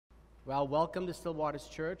Well, welcome to Stillwater's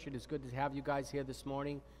Church. It is good to have you guys here this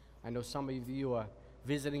morning. I know some of you are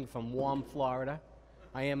visiting from warm Florida.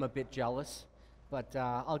 I am a bit jealous, but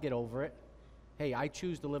I'll get over it. Hey, I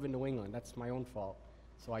choose to live in New England. That's my own fault,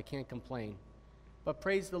 so I can't complain. But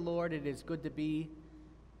praise the Lord, it is good to be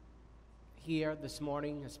here this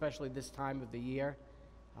morning, especially this time of the year.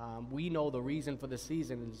 We know the reason for the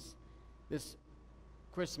season is this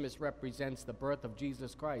Christmas represents the birth of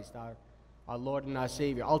Jesus Christ, our Lord and our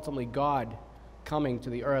Savior, ultimately God coming to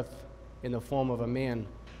the earth in the form of a man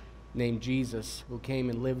named Jesus, who came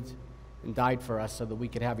and lived and died for us so that we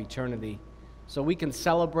could have eternity. So we can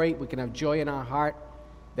celebrate, we can have joy in our heart.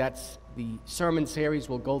 That's the sermon series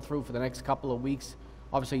we'll go through for the next couple of weeks.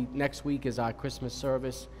 Obviously, next week is our Christmas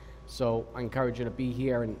service, so I encourage you to be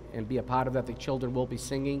here and be a part of that. The children will be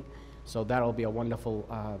singing, so that'll be a wonderful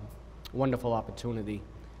opportunity.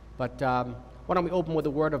 But why don't we open with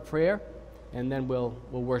a word of prayer, and then we'll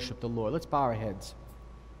worship the Lord. Let's bow our heads.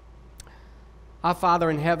 Our Father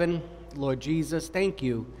in heaven, Lord Jesus, thank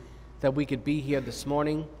you that we could be here this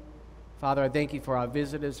morning. Father, I thank you for our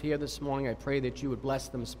visitors here this morning. I pray that you would bless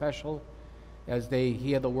them special as they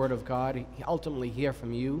hear the word of God, ultimately hear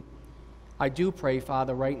from you. I do pray,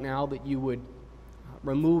 Father, right now that you would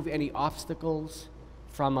remove any obstacles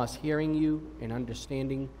from us hearing you and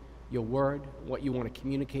understanding your word, what you want to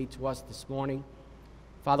communicate to us this morning.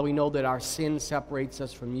 Father, we know that our sin separates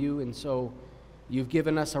us from you, and so you've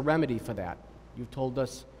given us a remedy for that. You've told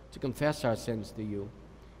us to confess our sins to you,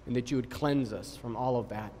 and that you would cleanse us from all of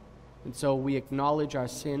that. And so we acknowledge our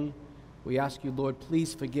sin. We ask you, Lord,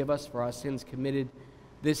 please forgive us for our sins committed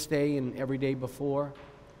this day and every day before.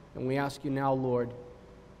 And we ask you now, Lord,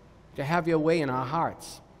 to have your way in our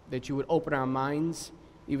hearts, that you would open our minds,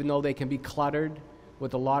 even though they can be cluttered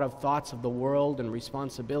with a lot of thoughts of the world and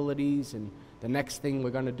responsibilities and the next thing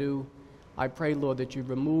we're going to do. I pray, Lord, that you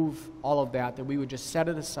remove all of that, that we would just set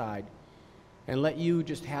it aside and let you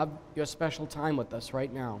just have your special time with us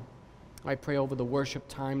right now. I pray over the worship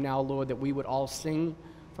time now, Lord, that we would all sing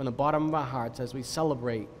from the bottom of our hearts as we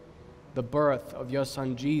celebrate the birth of your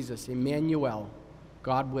Son, Jesus, Emmanuel,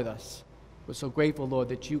 God with us. We're so grateful, Lord,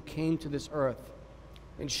 that you came to this earth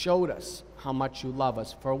and showed us how much you love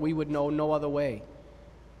us, for we would know no other way.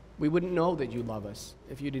 We wouldn't know that you love us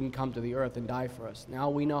if you didn't come to the earth and die for us.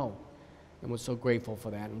 Now we know, and we're so grateful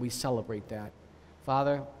for that, and we celebrate that.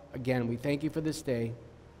 Father, again, we thank you for this day.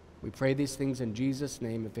 We pray these things in Jesus'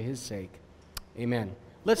 name and for his sake. Amen.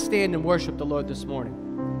 Let's stand and worship the Lord this morning.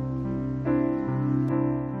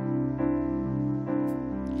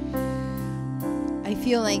 I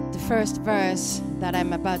feel like the first verse that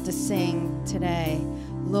I'm about to sing today,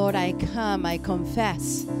 Lord, I come, I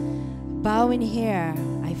confess, bowing here,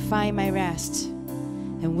 I find my rest,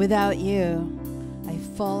 and without you, I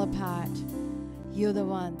fall apart. You're the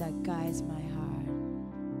one that guides my heart.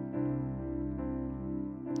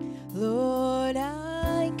 Lord,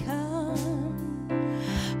 I come,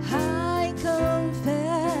 I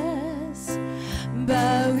confess,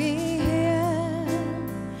 bowing here,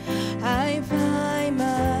 I find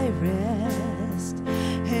my rest,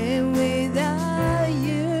 and without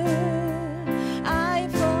you, I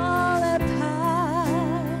fall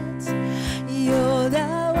apart. You're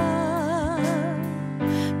the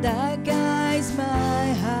one that guides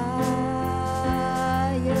my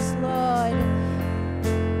heart. Yes, Lord.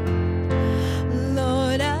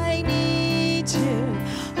 Lord, I need you.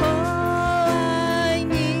 Oh, I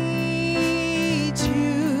need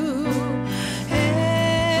you.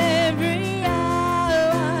 Every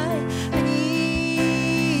hour I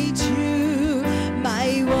need you.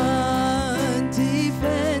 My one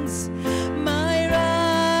defense, my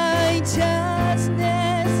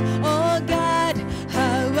righteousness. Oh God,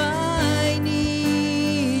 how I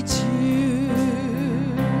need you.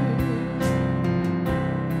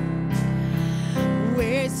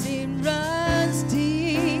 Where sin runs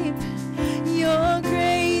deep, your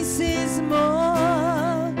grace is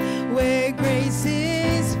more. Where grace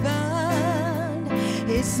is found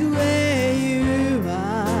is where you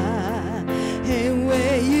are, and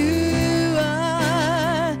where you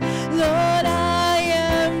are, Lord, I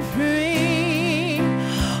am free.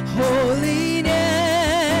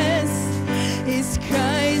 Holiness is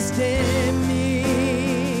Christ in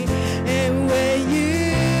me, and where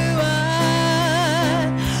you are,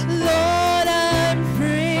 Lord, I'm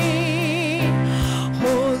free.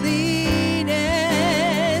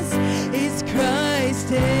 Holiness is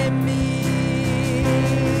Christ in me.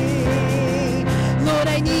 Lord,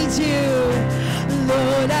 I need you.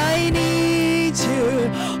 Lord, I need you.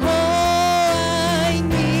 Oh, I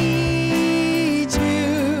need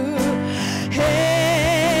you.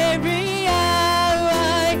 Every hour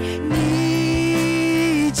I need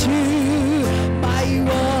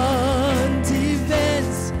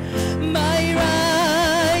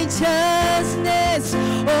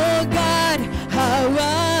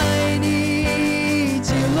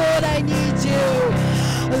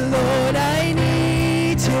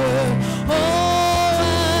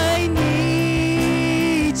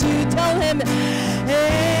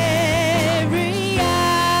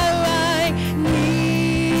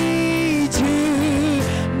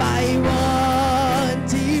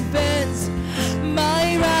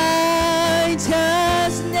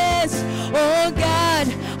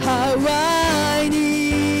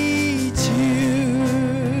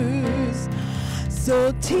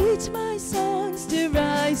wants to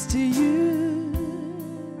rise to you.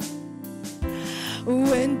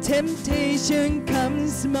 When temptation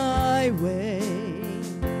comes my way,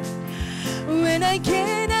 when I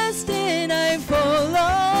cannot stand, I fall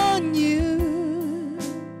on you.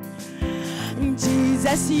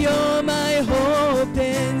 Jesus, you're my hope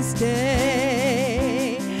and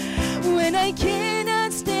stay. When I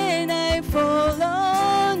cannot stand, I fall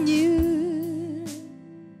on you.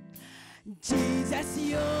 Jesus,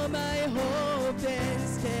 you're my hope and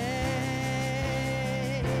stay.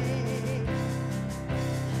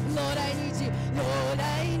 Lord, I need you. Lord,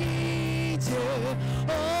 I need you.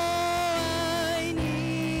 Oh, I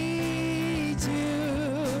need you.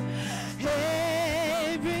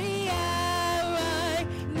 Every hour I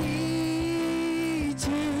need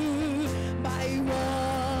you. My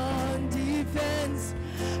one defense,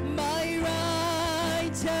 my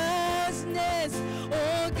righteousness.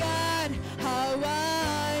 Oh God, how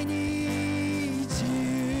I need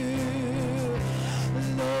you.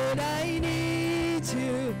 Lord, I need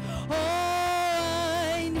you. Oh,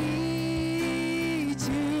 I need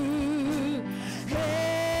you.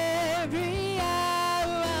 Every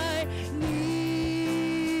hour I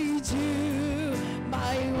need you.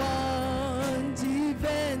 My one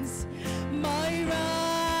defense, my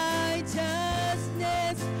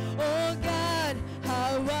righteousness. Oh God,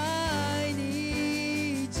 how I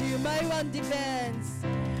need you. My one defense,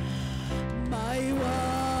 my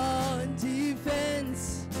one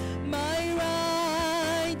defense, my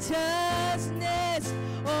righteousness.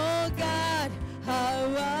 Oh God,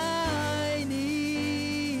 how I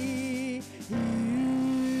need you.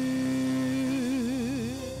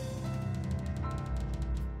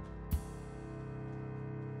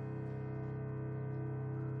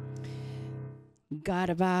 God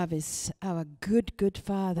above is our good, good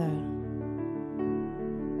Father.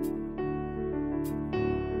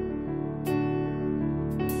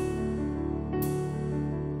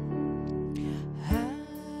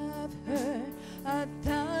 I've heard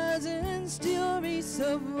 1,000 stories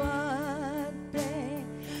of what they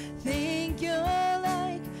think you're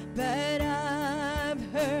like, but I've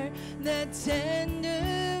heard the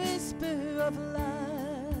tender whisper of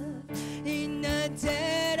love in the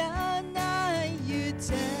dead of night. You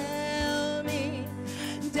tell me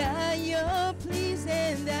that you're pleased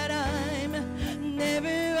and that I'm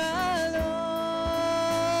never alone.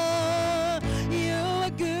 You're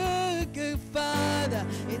a good, good Father.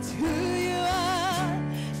 It's who you are.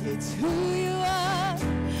 It's who you are.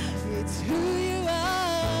 It's who you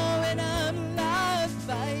are. When I'm loved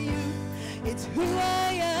by you, it's who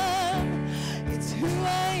I am. It's who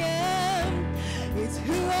I am. It's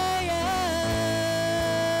who I am.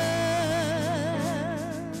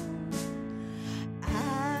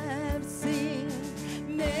 I've seen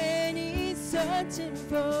many searching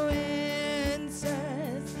for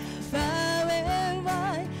answers far and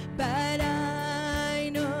wide, but I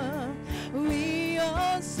know we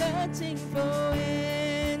are searching for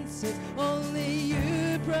answers only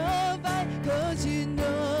you provide, 'cause you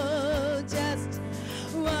know just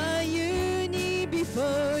what you need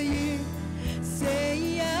before you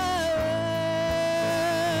say a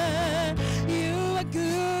word. You are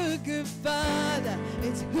good, good Father.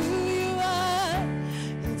 It's who you are.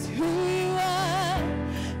 It's who you are.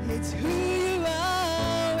 It's who you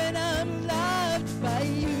are. When I'm loved by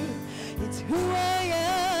you, it's who I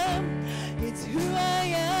am. It's who I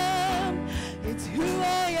am. It's who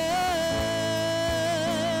I am.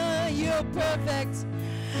 You're perfect.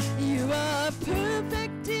 You are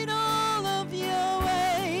perfect in all of your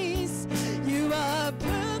ways. You are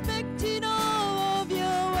perfect in all of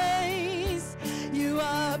your ways. You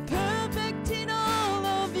are perfect in all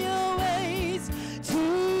of your ways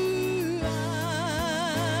to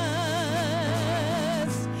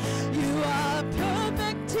us. You are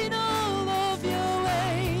perfect in all of your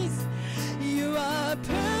ways. You are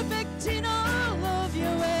perfect in all of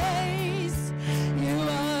your ways. You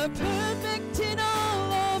are perfect in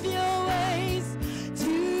all of your ways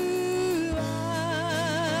to us.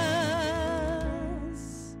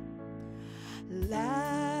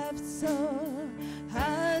 Love so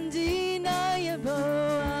undeniable,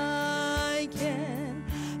 I can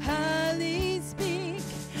hardly speak.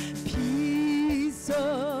 Peace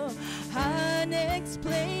so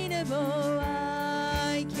unexplainable,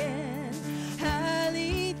 I can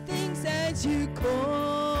hardly think that you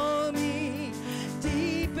call me.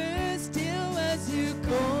 Deeper still as you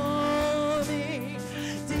call me.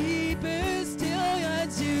 Deeper still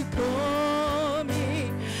as you call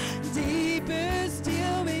me. Deeper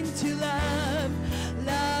still into love,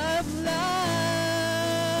 love, love.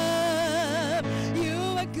 You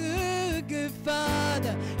are good, good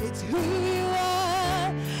Father. It's who you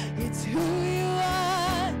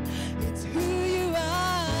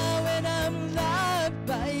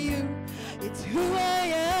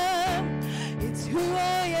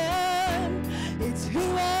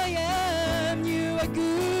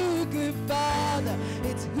good Father.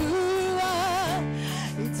 It's who you are.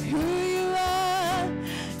 It's who you are.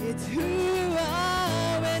 It's who you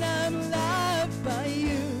are when I'm loved by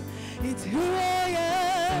you. It's who I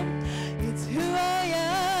am. It's who I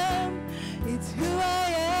am. It's who I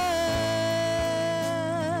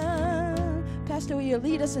am. Pastor, will you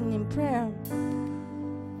lead us in prayer?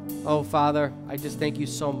 Oh, Father, I just thank you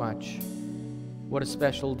so much. What a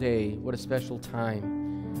special day. What a special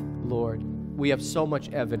time, Lord. We have so much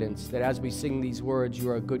evidence that as we sing these words, you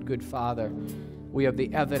are a good, good Father. We have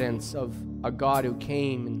the evidence of a God who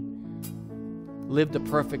came and lived a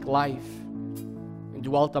perfect life and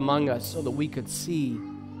dwelt among us so that we could see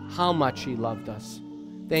how much he loved us.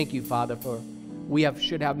 Thank you, Father, for we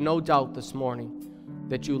should have no doubt this morning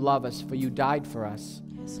that you love us, for you died for us.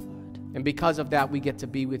 Yes, Lord. And because of that, we get to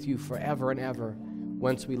be with you forever and ever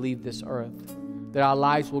once we leave this earth, that our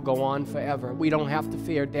lives will go on forever. We don't have to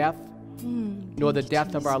fear death, nor the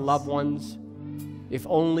death of our loved ones, if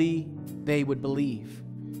only they would believe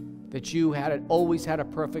that you always had a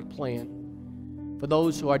perfect plan. For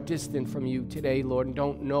those who are distant from you today, Lord, and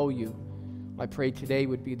don't know you, I pray today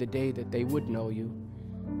would be the day that they would know you,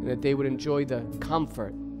 and that they would enjoy the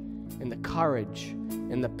comfort and the courage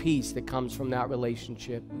and the peace that comes from that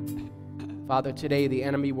relationship. Father, today the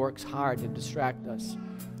enemy works hard to distract us,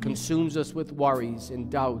 consumes us with worries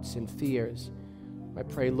and doubts and fears. I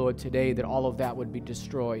pray, Lord, today that all of that would be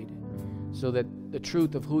destroyed, so that the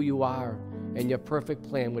truth of who you are and your perfect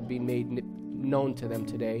plan would be made known to them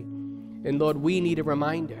today. And Lord, we need a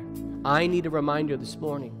reminder. I need a reminder this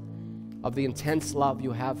morning of the intense love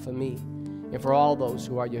you have for me and for all those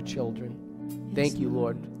who are your children. Thank you,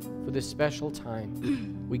 Lord, for this special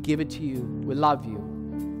time. We give it to you. We love you.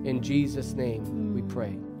 In Jesus' name we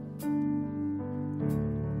pray.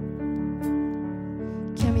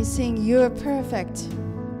 Can we sing, You're Perfect?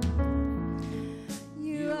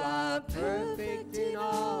 You are perfect in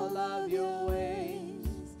all of your ways.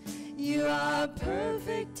 You are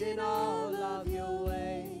perfect in all of your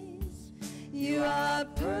ways. You are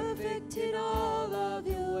perfect in all of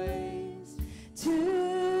your ways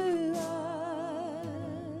to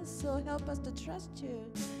us. So help us to trust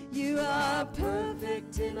you. You are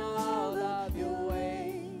perfect in all of your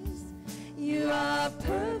ways. You are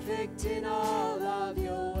perfect in all of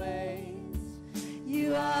your ways.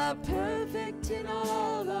 You are perfect in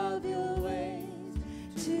all of your ways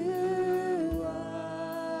to us.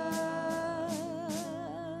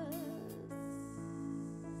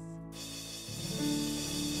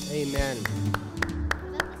 Amen.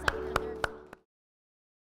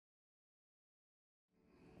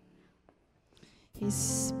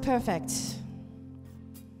 He's perfect.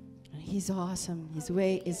 He's awesome. His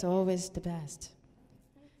way is always the best.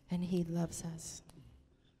 And he loves us.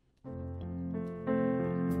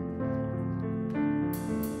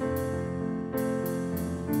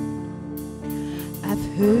 I've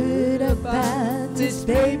heard about this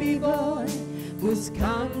baby boy who's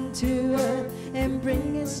come to earth and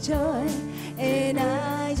bring us joy. And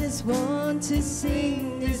I just want to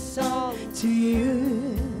sing this song to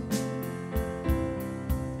you.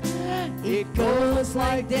 It goes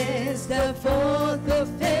like this, the fourth, the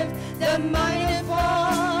fifth, the minor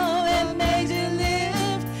fall, and major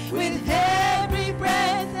lift. With every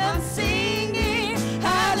breath I'm singing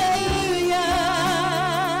hallelujah,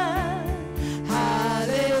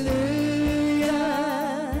 hallelujah,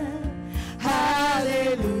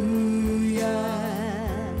 hallelujah,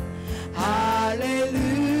 hallelujah,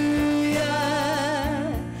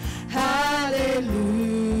 hallelujah.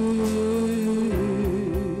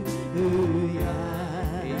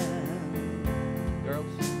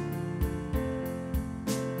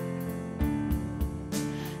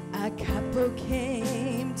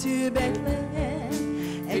 Came to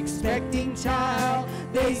Bethlehem, expecting child.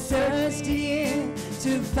 They searched the inn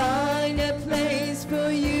to find a place, for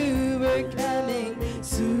you were coming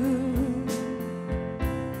soon.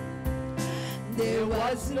 There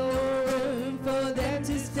was no room for them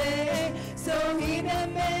to stay, so in a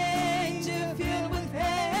manger filled with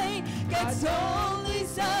hay, God's only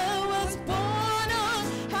Son was born on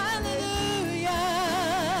hallelujah.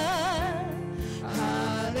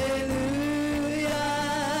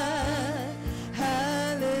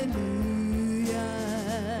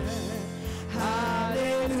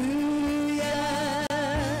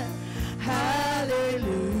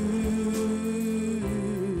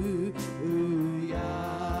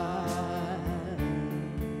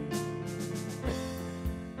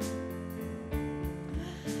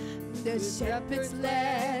 The shepherds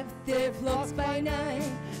left their flocks by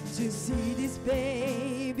night to see this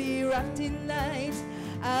baby wrapped in light.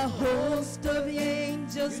 A host of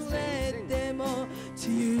angels led them all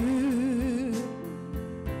to you.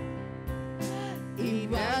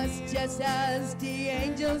 just as the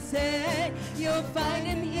angel said, you'll find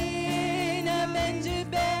him in a manger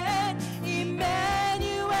bed,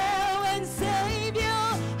 Emmanuel and Savior.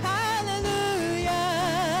 Hallelujah,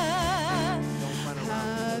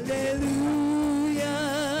 hallelujah,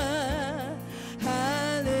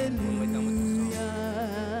 hallelujah,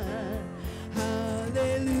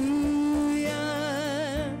 hallelujah,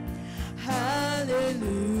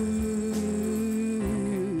 hallelujah.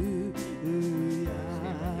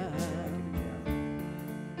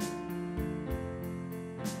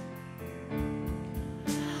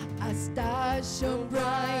 A star shone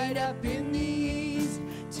bright up in the east,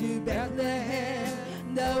 to Bethlehem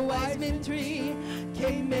the wise men three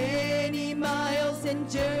came many miles and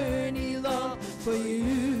journey long for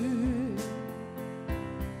you,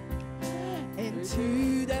 and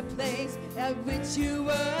to the place at which you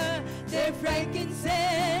were, their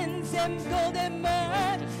frankincense and gold and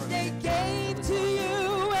myrrh they gave to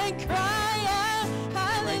you, and cry out,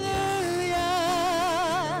 hallelujah,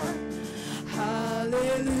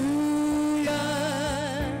 hallelujah,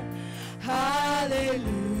 hallelujah,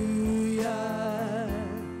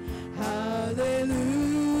 hallelujah,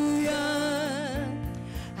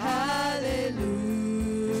 hallelujah.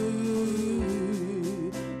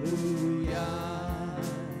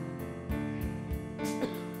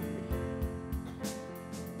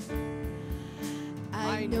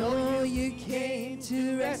 I know you came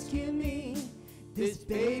to rescue me. This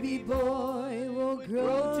baby boy will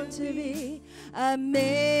grow to be a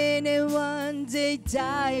man and one day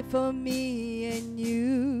die for me and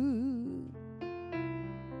you.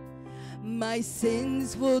 My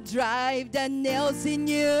sins will drive the nails in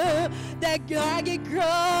you. That rugged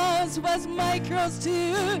cross was my cross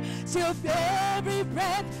too. So for every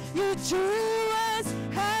breath you drew us,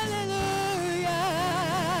 hallelujah,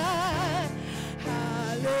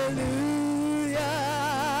 hallelujah,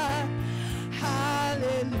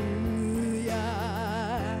 hallelujah,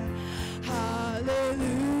 hallelujah,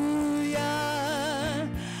 hallelujah,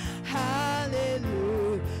 hallelujah,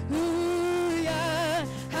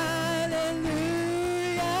 hallelujah,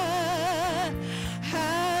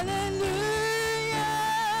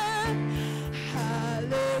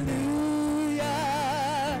 hallelujah,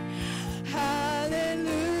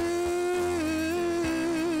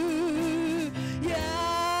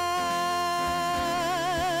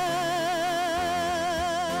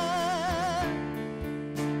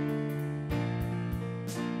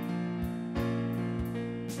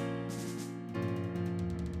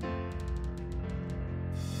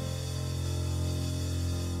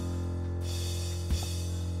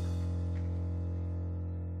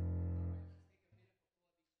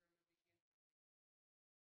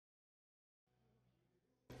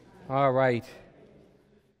 All right.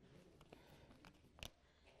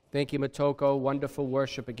 Thank you, Matoko. Wonderful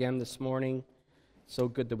worship again this morning. So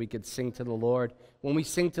good that we could sing to the Lord. When we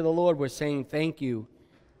sing to the Lord, we're saying thank you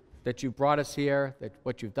that you brought us here, that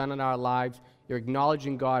what you've done in our lives. You're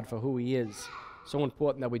acknowledging God for who He is. So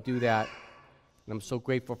important that we do that. And I'm so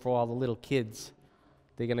grateful for all the little kids.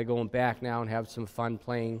 They're going to go back now and have some fun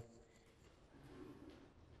playing.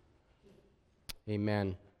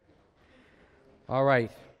 Amen. All right.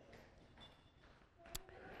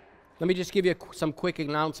 Let me just give you some quick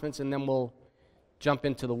announcements, and then we'll jump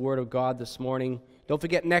into the Word of God this morning. Don't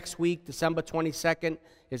forget, next week, December 22nd,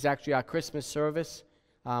 is actually our Christmas service.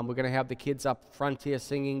 We're going to have the kids up front here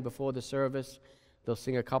singing before the service. They'll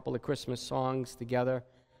sing a couple of Christmas songs together,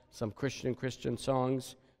 some Christian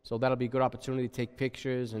songs. So that'll be a good opportunity to take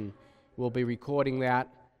pictures, and we'll be recording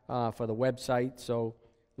that for the website. So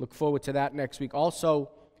look forward to that next week. Also,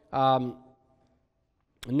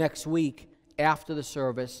 next week, after the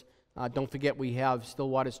service, don't forget we have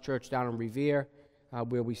Stillwater's Church down in Revere,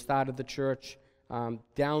 where we started the church.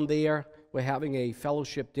 Down there, we're having a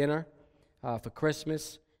fellowship dinner for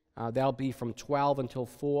Christmas. That'll be from 12 until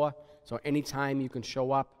 4, so anytime you can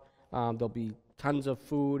show up. There'll be tons of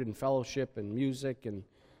food and fellowship and music, and it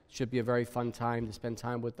should be a very fun time to spend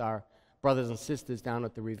time with our brothers and sisters down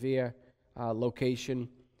at the Revere location.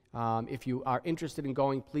 If you are interested in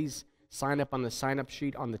going, please sign up on the sign-up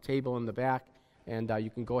sheet on the table in the back. And you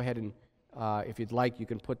can go ahead and, if you'd like, you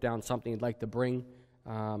can put down something you'd like to bring.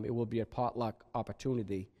 It will be a potluck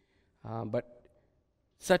opportunity. But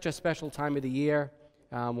such a special time of the year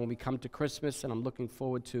when we come to Christmas, and I'm looking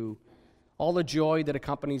forward to all the joy that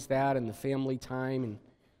accompanies that and the family time, and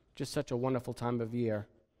just such a wonderful time of year.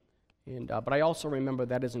 And but I also remember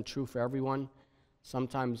that isn't true for everyone.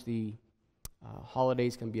 Sometimes the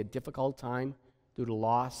holidays can be a difficult time due to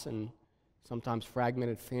loss and sometimes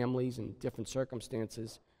fragmented families and different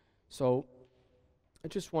circumstances. So I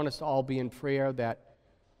just want us to all be in prayer that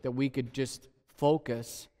that we could just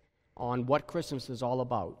focus on what Christmas is all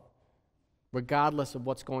about. Regardless of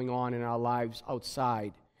what's going on in our lives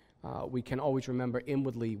outside, we can always remember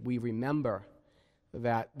inwardly, we remember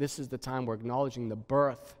that this is the time we're acknowledging the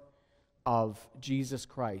birth of Jesus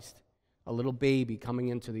Christ, a little baby coming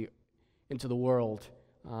into the world.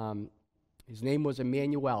 His name was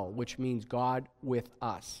Emmanuel, which means God with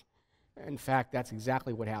us. In fact, that's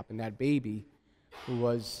exactly what happened. That baby, who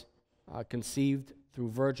was conceived through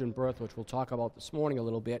virgin birth, which we'll talk about this morning a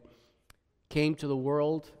little bit, came to the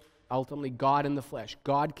world, ultimately God in the flesh.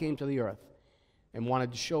 God came to the earth and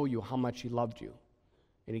wanted to show you how much he loved you.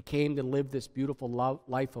 And he came to live this beautiful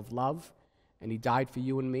life of love, and he died for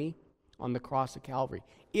you and me on the cross of Calvary.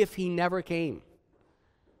 If he never came,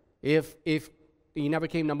 if he never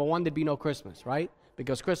came, number one, there'd be no Christmas, right?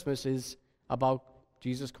 Because Christmas is about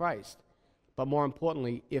Jesus Christ. But more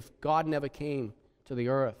importantly, if God never came to the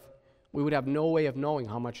earth, we would have no way of knowing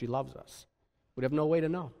how much he loves us. We'd have no way to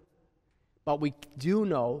know. But we do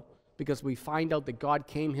know because we find out that God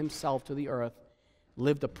came himself to the earth,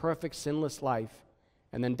 lived a perfect, sinless life,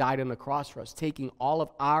 and then died on the cross for us, taking all of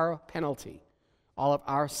our penalty, all of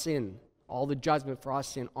our sin, all the judgment for our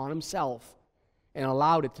sin on himself, and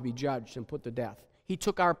allowed it to be judged and put to death. He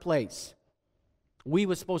took our place. We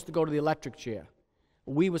were supposed to go to the electric chair.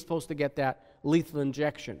 We were supposed to get that lethal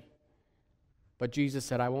injection. But Jesus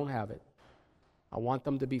said, I won't have it. I want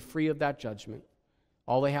them to be free of that judgment.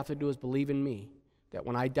 All they have to do is believe in me, that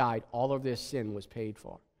when I died, all of their sin was paid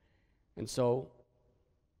for. And so,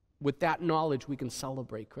 with that knowledge, we can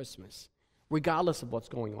celebrate Christmas, regardless of what's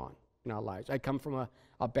going on in our lives. I come from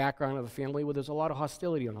a background of a family where there's a lot of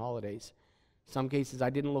hostility on holidays. In some cases, I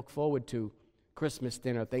didn't look forward to Christmas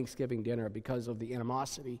dinner, Thanksgiving dinner, because of the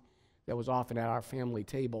animosity that was often at our family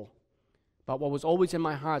table. But what was always in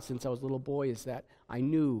my heart since I was a little boy is that I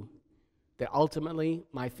knew that ultimately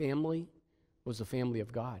my family was the family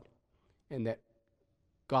of God, and that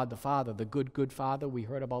God the Father, the good Father we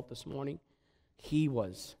heard about this morning, he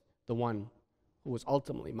was the one who was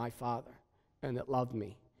ultimately my Father and that loved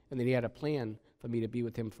me, and that he had a plan for me to be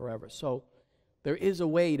with him forever. So there is a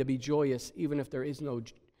way to be joyous even if there is no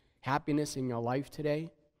happiness in your life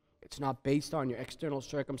today. It's not based on your external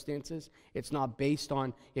circumstances. It's not based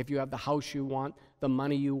on if you have the house you want, the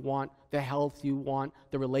money you want, the health you want,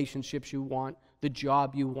 the relationships you want, the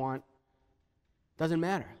job you want. Doesn't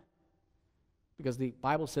matter. Because the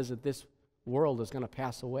Bible says that this world is going to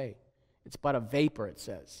pass away. It's but a vapor, it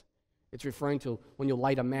says. It's referring to when you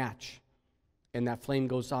light a match and that flame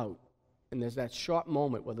goes out, and there's that short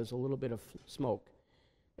moment where there's a little bit of smoke.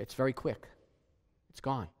 It's very quick. It's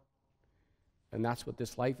gone. And that's what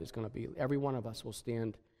this life is going to be. Every one of us will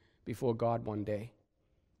stand before God one day,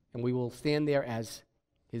 and we will stand there as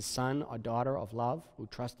his son or daughter of love who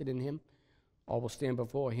trusted in him, or will stand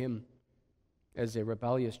before him as a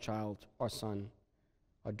rebellious child or son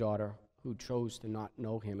or daughter who chose to not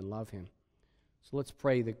know him and love him. So let's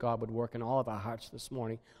pray that God would work in all of our hearts this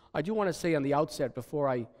morning. I do want to say on the outset, before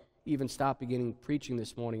I even start beginning preaching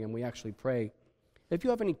this morning and we actually pray, if you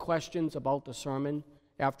have any questions about the sermon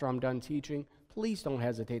after I'm done teaching, please don't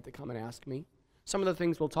hesitate to come and ask me. Some of the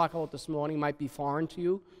things we'll talk about this morning might be foreign to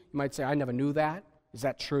you. You might say, I never knew that. Is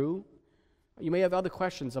that true? You may have other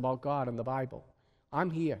questions about God and the Bible. I'm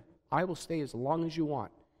here. I will stay as long as you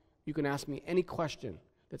want. You can ask me any question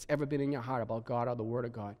that's ever been in your heart about God or the Word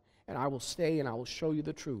of God, and I will stay and I will show you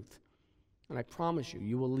the truth. And I promise you,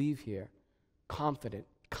 you will leave here confident,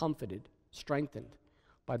 comforted, strengthened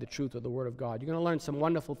by the truth of the Word of God. You're going to learn some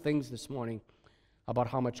wonderful things this morning about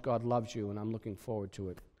how much God loves you, and I'm looking forward to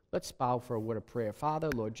it. Let's bow for a word of prayer. Father,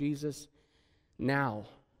 Lord Jesus, now,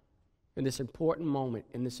 in this important moment,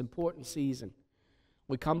 in this important season,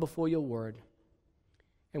 we come before your Word,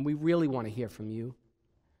 and we really want to hear from you.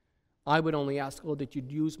 I would only ask, Lord, that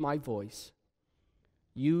you'd use my voice,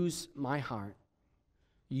 use my heart,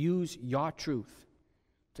 use your truth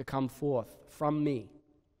to come forth from me.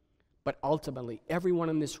 But ultimately, everyone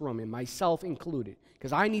in this room, and myself included,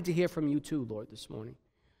 because I need to hear from you too, Lord, this morning,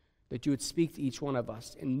 that you would speak to each one of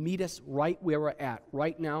us and meet us right where we're at,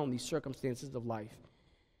 right now in these circumstances of life,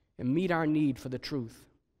 and meet our need for the truth.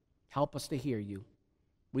 Help us to hear you.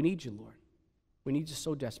 We need you, Lord. We need you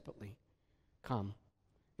so desperately. Come.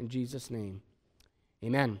 In Jesus' name,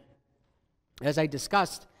 amen. As I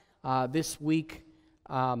discussed this week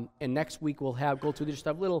and next week, we'll go through just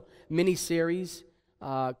a little mini-series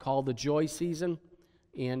called The Joy Season.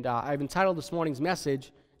 And I've entitled this morning's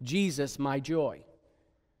message, Jesus, My Joy.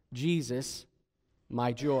 Jesus,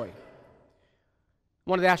 My Joy. I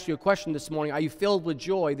wanted to ask you a question this morning. Are you filled with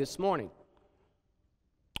joy this morning?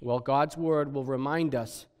 Well, God's Word will remind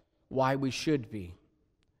us why we should be.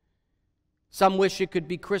 Some wish it could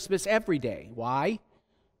be Christmas every day. Why?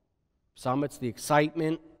 Some, it's the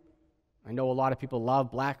excitement. I know a lot of people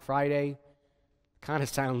love Black Friday. Kind of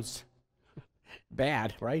sounds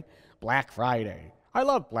bad, right? Black Friday. I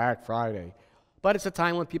love Black Friday. But it's a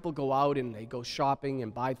time when people go out and they go shopping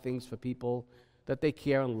and buy things for people that they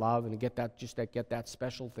care and love and get that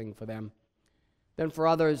special thing for them. Then for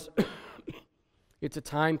others, it's a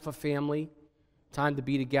time for family, time to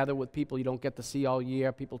be together with people you don't get to see all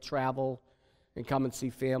year. People travel and come and see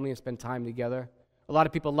family and spend time together. A lot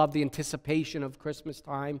of people love the anticipation of Christmas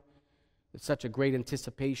time. It's such a great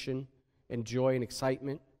anticipation and joy and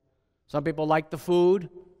excitement. Some people like the food.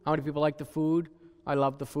 How many people like the food? I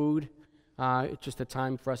love the food. It's just a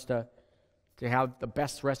time for us to have the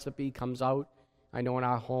best recipe comes out. I know in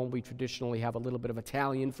our home we traditionally have a little bit of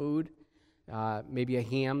Italian food, maybe a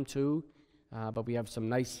ham too, but we have some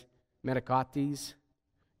nice manicottis,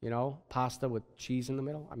 pasta with cheese in the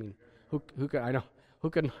middle. I mean, who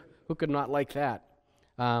could not like that?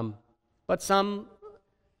 But some,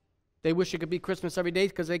 they wish it could be Christmas every day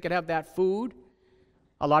because they could have that food.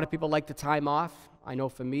 A lot of people like the time off. I know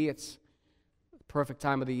for me it's the perfect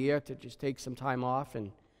time of the year to just take some time off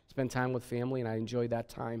and spend time with family, and I enjoy that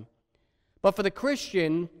time. But for the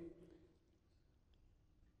Christian,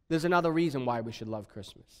 there's another reason why we should love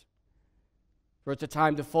Christmas. For it's a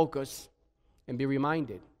time to focus and be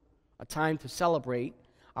reminded, a time to celebrate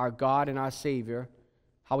our God and our Savior,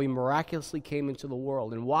 how He miraculously came into the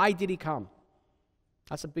world. And why did He come?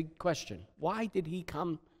 That's a big question. Why did He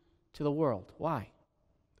come to the world? Why?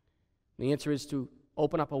 The answer is to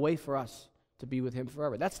open up a way for us to be with Him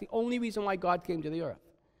forever. That's the only reason why God came to the earth.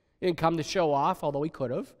 He didn't come to show off, although He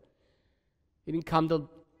could have. He didn't come to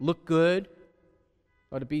look good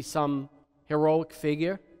or to be some heroic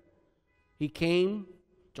figure. He came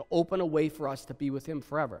to open a way for us to be with Him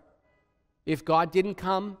forever. If God didn't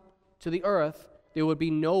come to the earth, there would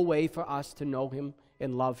be no way for us to know Him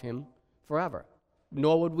and love Him forever.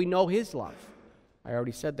 Nor would we know His love. I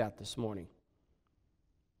already said that this morning.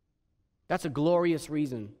 That's a glorious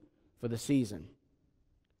reason for the season.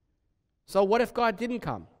 So what if God didn't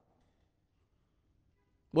come?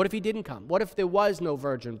 What if He didn't come? What if there was no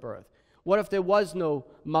virgin birth? What if there was no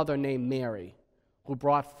mother named Mary who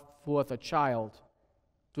brought forth a child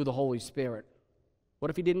through the Holy Spirit? What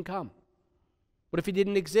if He didn't come? What if He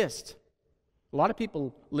didn't exist? A lot of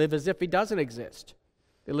people live as if He doesn't exist.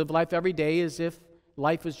 They live life every day as if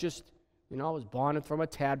life is just, I was born from a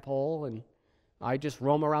tadpole and I just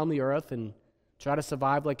roam around the earth and try to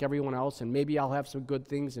survive like everyone else, and maybe I'll have some good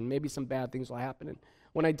things and maybe some bad things will happen. And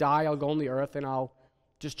when I die, I'll go on the earth and I'll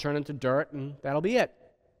just turn into dirt and that'll be it.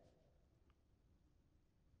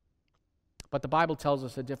 But the Bible tells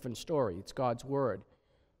us a different story. It's God's Word.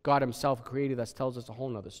 God Himself who created us tells us a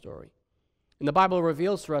whole other story. And the Bible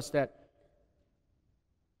reveals to us that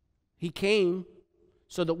He came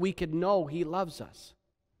so that we could know He loves us.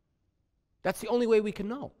 That's the only way we can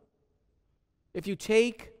know. If you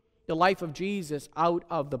take the life of Jesus out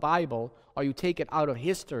of the Bible, or you take it out of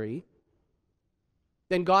history,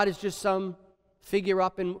 then God is just some figure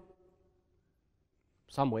up in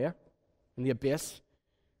somewhere in the abyss,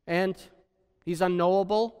 and He's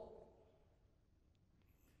unknowable,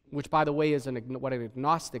 which, by the way, is what an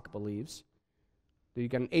agnostic believes. You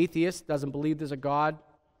get an atheist, doesn't believe there's a God.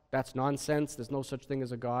 That's nonsense. There's no such thing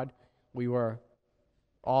as a God. We were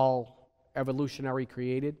all evolutionary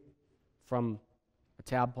created from a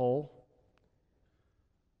tadpole.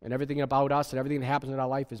 And everything about us and everything that happens in our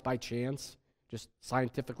life is by chance, just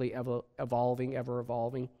scientifically ever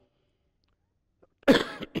evolving.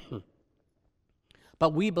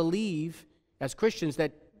 But we believe as Christians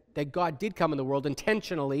that God did come in the world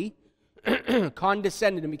intentionally,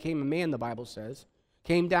 condescended and became a man, the Bible says,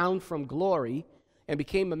 came down from glory and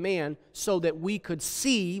became a man so that we could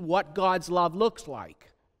see what God's love looks like.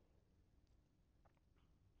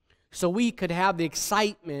 So we could have the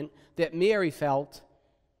excitement that Mary felt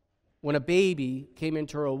when a baby came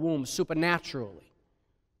into her womb supernaturally.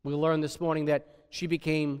 We learned this morning that she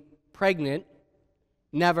became pregnant,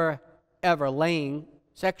 never ever laying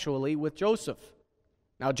sexually with Joseph.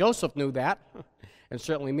 Now Joseph knew that, and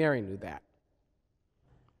certainly Mary knew that.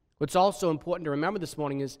 What's also important to remember this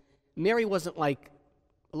morning is Mary wasn't like,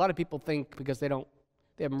 a lot of people think, because they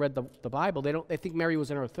haven't read the Bible, they think Mary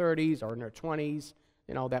was in her 30s or in her 20s,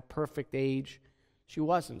 that perfect age. She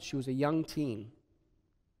wasn't. She was a young teen.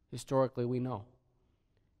 Historically, we know.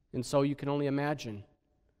 And so you can only imagine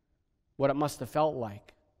what it must have felt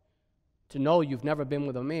like to know you've never been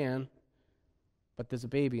with a man, but there's a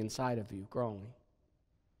baby inside of you growing.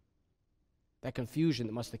 That confusion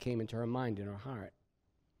that must have came into her mind and her heart.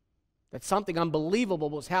 that something unbelievable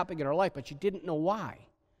was happening in her life, but she didn't know why.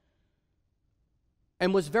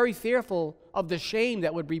 And was very fearful of the shame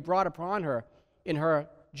that would be brought upon her in her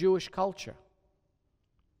Jewish culture.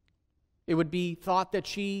 It would be thought that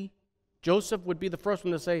Joseph would be the first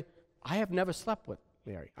one to say, I have never slept with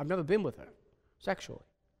Mary. I've never been with her sexually.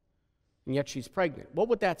 And yet she's pregnant. What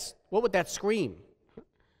would that scream?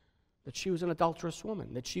 That she was an adulterous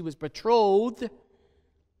woman, that she was betrothed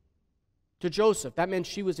to Joseph. That meant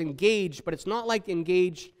she was engaged, but it's not like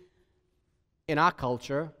engaged in our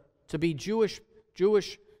culture. To be Jewish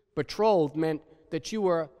betrothed meant that you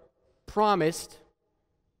were promised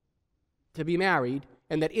to be married,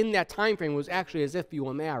 and that in that time frame was actually as if you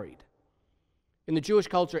were married. In the Jewish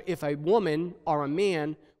culture, if a woman or a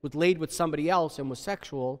man was laid with somebody else and was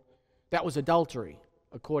sexual, that was adultery,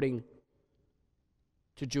 according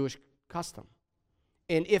to Jewish custom.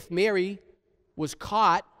 And if Mary was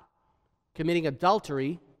caught committing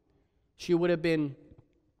adultery, she would have been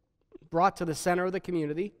brought to the center of the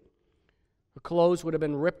community. Her clothes would have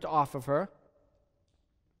been ripped off of her.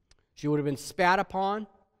 She would have been spat upon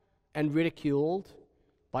and ridiculed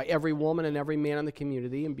by every woman and every man in the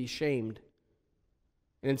community and be shamed.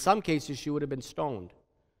 And in some cases, she would have been stoned,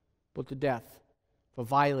 put to death for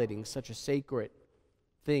violating such a sacred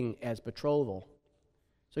thing as betrothal.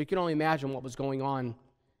 So you can only imagine what was going on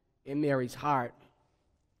in Mary's heart.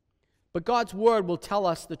 But God's Word will tell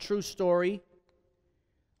us the true story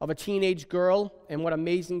of a teenage girl and what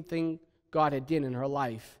amazing thing God had done in her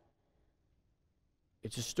life.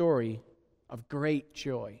 It's a story of great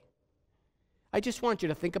joy. I just want you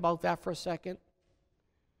to think about that for a second.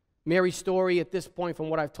 Mary's story at this point, from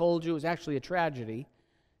what I've told you, is actually a tragedy.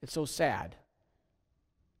 It's so sad.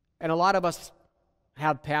 And a lot of us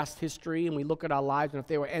have past history, and we look at our lives, and if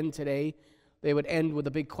they were end today, they would end with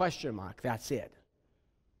a big question mark. That's it.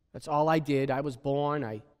 That's all I did. I was born.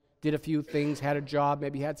 I did a few things, had a job,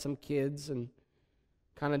 maybe had some kids, and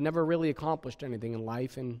kind of never really accomplished anything in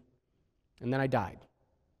life, and then I died.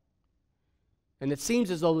 And it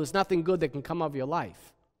seems as though there's nothing good that can come of your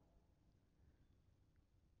life.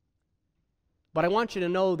 But I want you to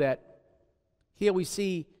know that here we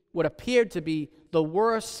see what appeared to be the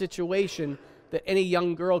worst situation that any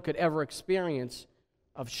young girl could ever experience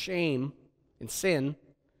of shame and sin.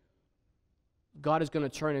 God is going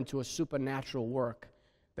to turn into a supernatural work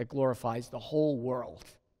that glorifies the whole world.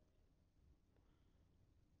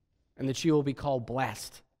 And that she will be called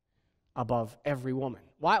blessed above every woman.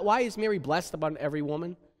 Why is Mary blessed above every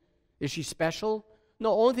woman? Is she special?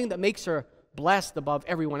 No, the only thing that makes her blessed above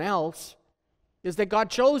everyone else is that God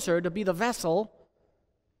chose her to be the vessel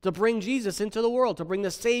to bring Jesus into the world, to bring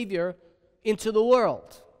the Savior into the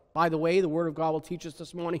world. By the way, the Word of God will teach us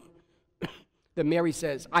this morning that Mary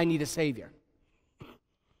says, I need a Savior.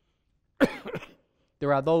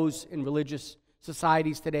 There are those in religious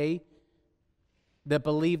societies today that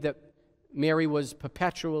believe that Mary was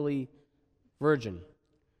perpetually virgin.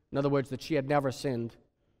 In other words, that she had never sinned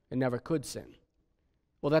and never could sin.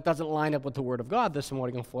 Well, that doesn't line up with the Word of God this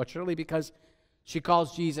morning, unfortunately, because she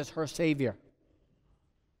calls Jesus her Savior.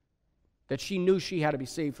 That she knew she had to be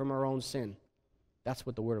saved from her own sin. That's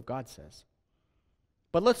what the Word of God says.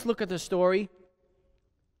 But let's look at the story.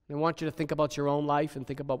 I want you to think about your own life and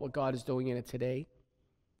think about what God is doing in it today.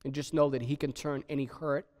 And just know that He can turn any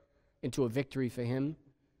hurt into a victory for Him.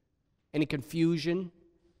 Any confusion.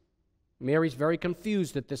 Mary's very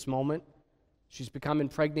confused at this moment. She's become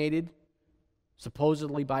impregnated,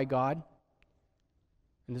 supposedly by God.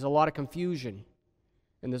 And there's a lot of confusion.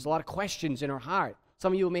 And there's a lot of questions in her heart.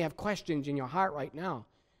 Some of you may have questions in your heart right now.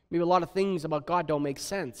 Maybe a lot of things about God don't make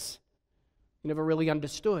sense. You never really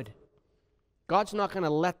understood. God's not going to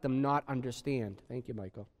let them not understand. Thank you,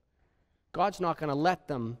 Michael. God's not going to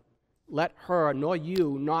let her nor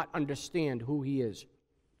you not understand who He is.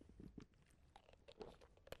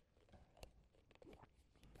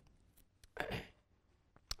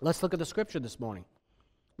 Let's look at the scripture this morning.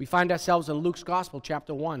 We find ourselves in Luke's Gospel,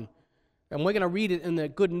 chapter 1. And we're going to read it in the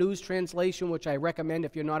Good News translation, which I recommend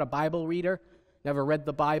if you're not a Bible reader, never read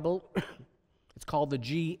the Bible. It's called the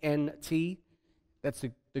GNT. That's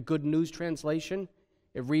the Good News translation.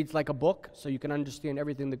 It reads like a book, so you can understand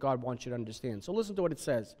everything that God wants you to understand. So listen to what it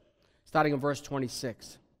says, starting in verse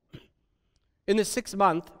 26. In the 6th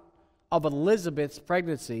month of Elizabeth's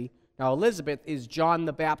pregnancy, now Elizabeth is John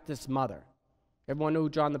the Baptist's mother. Everyone know who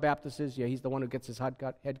John the Baptist is? Yeah, he's the one who gets his head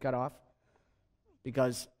cut off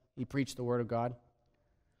because he preached the Word of God.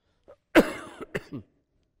 But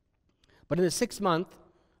in the 6th month,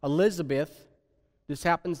 Elizabeth, this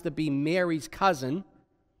happens to be Mary's cousin,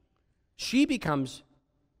 she becomes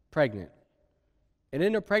pregnant. And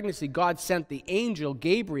in her pregnancy, God sent the angel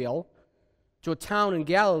Gabriel to a town in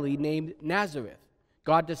Galilee named Nazareth.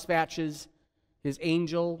 God dispatches his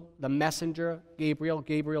angel, the messenger, Gabriel.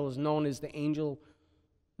 Gabriel is known as the angel,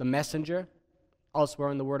 the messenger. Elsewhere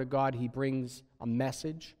in the Word of God, he brings a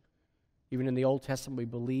message. Even in the Old Testament, we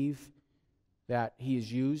believe that he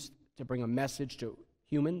is used to bring a message to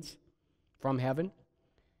humans from heaven.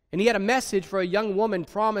 And he had a message for a young woman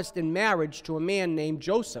promised in marriage to a man named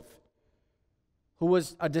Joseph, who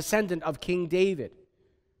was a descendant of King David.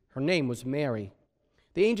 Her name was Mary.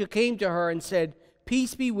 The angel came to her and said,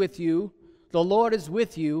 "Peace be with you. The Lord is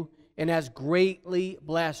with you and has greatly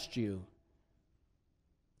blessed you."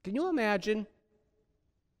 Can you imagine?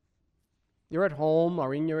 You're at home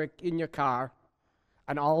or in your car,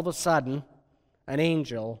 and all of a sudden, an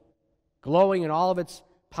angel, glowing in all of its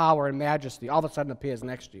power and majesty, all of a sudden appears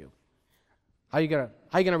next to you. How are you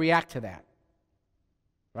gonna react to that?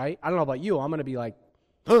 Right? I don't know about you. I'm gonna be like,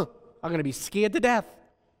 huh? I'm gonna be scared to death.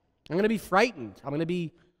 I'm gonna be frightened. I'm gonna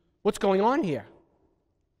be, what's going on here?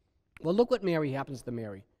 Well, look what happens to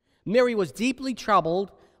Mary. Mary was deeply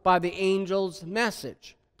troubled by the angel's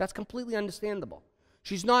message. That's completely understandable.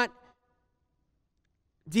 She's not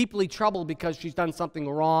deeply troubled because she's done something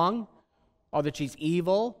wrong, or that she's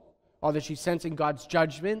evil, or that she's sensing God's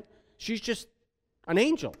judgment. She's just, an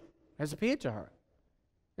angel has appeared to her.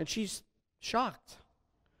 And she's shocked.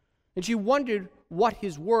 And she wondered what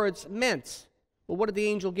his words meant. Well, what did the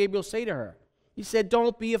angel Gabriel say to her? He said,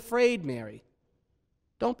 "Don't be afraid, Mary.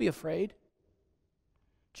 Don't be afraid."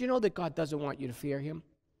 Do you know that God doesn't want you to fear him?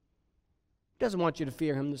 He doesn't want you to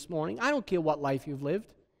fear him this morning. I don't care what life you've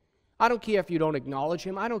lived. I don't care if you don't acknowledge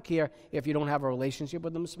him. I don't care if you don't have a relationship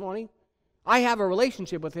with him this morning. I have a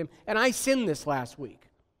relationship with him, and I sinned this last week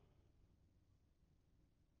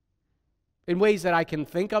in ways that I can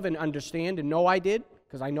think of and understand and know I did,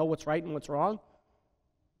 because I know what's right and what's wrong.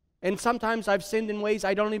 And sometimes I've sinned in ways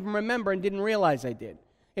I don't even remember and didn't realize I did.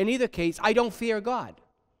 In either case, I don't fear God.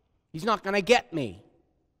 He's not going to get me.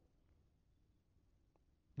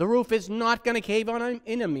 The roof is not going to cave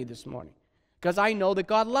in on me this morning, because I know that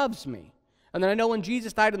God loves me. And then I know when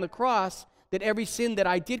Jesus died on the cross, that every sin that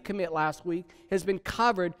I did commit last week has been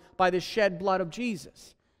covered by the shed blood of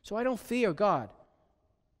Jesus. So I don't fear God.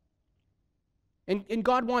 And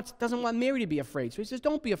God doesn't want Mary to be afraid. So he says,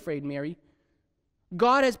 "Don't be afraid, Mary.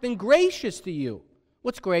 God has been gracious to you."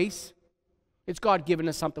 What's grace? It's God giving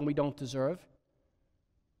us something we don't deserve.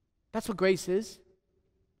 That's what grace is.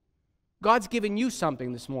 God's given you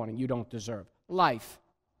something this morning you don't deserve. Life.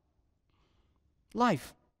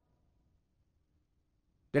 Life.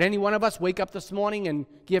 Did any one of us wake up this morning and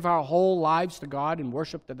give our whole lives to God and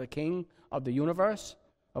worship to the King of the universe,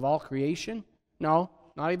 of all creation? No,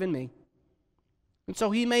 not even me. And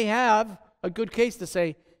so he may have a good case to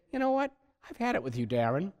say, "You know what? I've had it with you,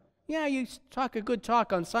 Darren. Yeah, you talk a good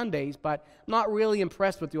talk on Sundays, but I'm not really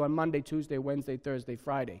impressed with you on Monday, Tuesday, Wednesday, Thursday,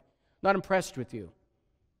 Friday. Not impressed with you.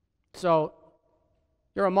 So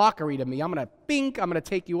you're a mockery to me. I'm going to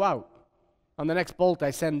take you out on the next bolt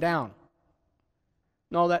I send down."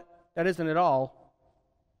 No, that isn't at all.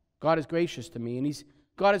 God is gracious to me, and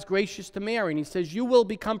God is gracious to Mary, and he says, "You will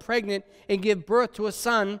become pregnant and give birth to a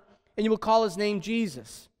son, and you will call his name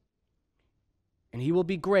Jesus. And he will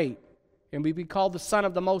be great, and will be called the Son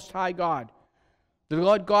of the Most High God. The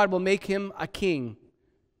Lord God will make him a king,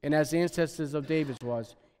 and as the ancestors of David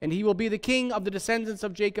was. And he will be the king of the descendants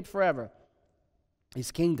of Jacob forever.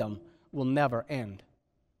 His kingdom will never end."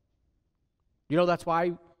 You know that's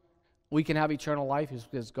why we can have eternal life, is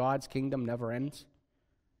because God's kingdom never ends.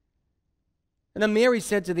 And then Mary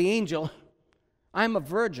said to the angel, "I am a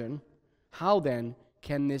virgin. How then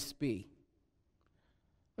can this be?"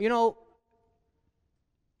 You know,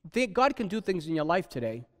 God can do things in your life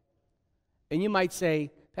today. And you might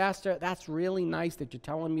say, "Pastor, that's really nice that you're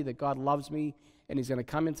telling me that God loves me and he's going to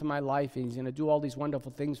come into my life and he's going to do all these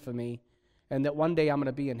wonderful things for me and that one day I'm going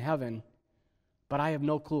to be in heaven, but I have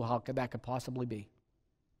no clue how that could possibly be."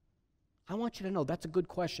 I want you to know that's a good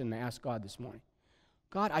question to ask God this morning.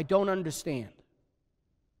 "God, I don't understand."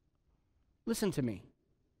 Listen to me.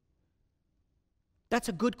 That's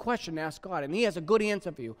a good question to ask God, and he has a good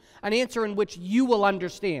answer for you, an answer in which you will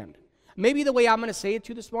understand. Maybe the way I'm going to say it to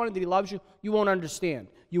you this morning, that he loves you, you won't understand.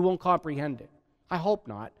 You won't comprehend it. I hope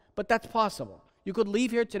not, but that's possible. You could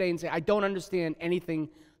leave here today and say, "I don't understand anything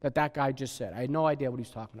that guy just said. I had no idea what he's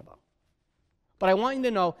talking about." But I want you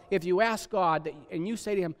to know, if you ask God, and you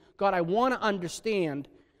say to him, "God, I want to understand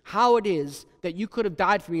how it is that you could have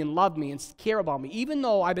died for me and loved me and care about me, even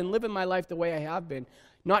though I've been living my life the way I have been,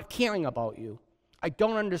 not caring about you. I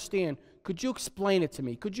don't understand. Could you explain it to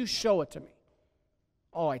me? Could you show it to me?"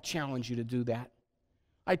 Oh, I challenge you to do that.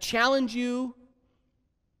 I challenge you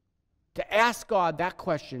to ask God that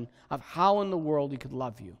question of how in the world he could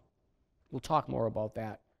love you. We'll talk more about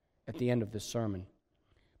that at the end of this sermon.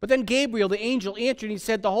 But then Gabriel, the angel, answered and he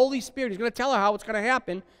said, the Holy Spirit, he's going to tell her how it's going to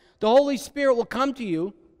happen. The Holy Spirit will come to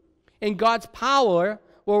you and God's power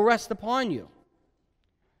will rest upon you.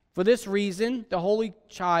 For this reason, the Holy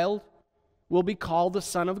Child will be called the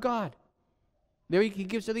Son of God. There he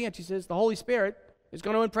gives her the answer. He says, the Holy Spirit is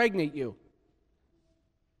going to impregnate you.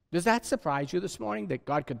 Does that surprise you this morning that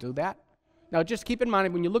God could do that? Now just keep in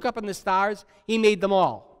mind, when you look up in the stars, he made them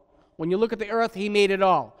all. When you look at the earth, he made it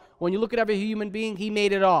all. When you look at every human being, he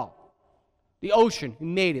made it all. The ocean, he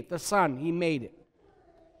made it. The sun, he made it.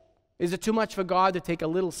 Is it too much for God to take a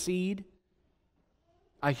little seed,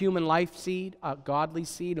 a human life seed, a godly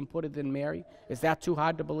seed, and put it in Mary? Is that too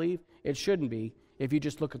hard to believe? It shouldn't be if you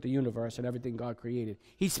just look at the universe and everything God created.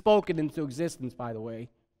 He spoke it into existence, by the way.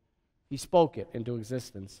 He spoke it into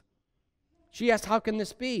existence. She asked, how can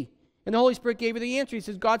this be? And the Holy Spirit gave her the answer. He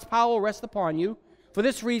says, God's power will rest upon you. For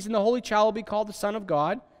this reason, the Holy Child will be called the Son of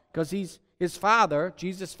God, because he's his father.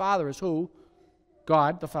 Jesus' father is who?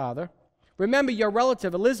 God, the Father. Remember your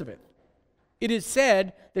relative, Elizabeth. It is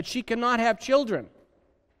said that she cannot have children,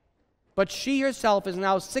 but she herself is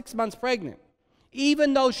now 6 months pregnant,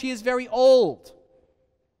 even though she is very old.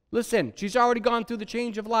 Listen, she's already gone through the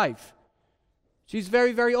change of life. She's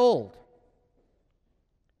very, very old.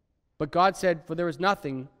 But God said, for there is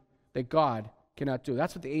nothing that God cannot do.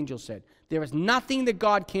 That's what the angel said. There is nothing that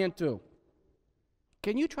God can't do.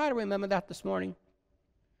 Can you try to remember that this morning?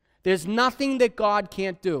 There's nothing that God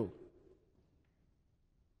can't do.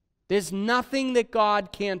 There's nothing that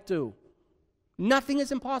God can't do. Nothing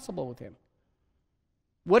is impossible with him.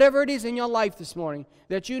 Whatever it is in your life this morning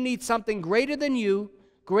that you need something greater than you,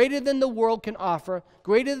 greater than the world can offer,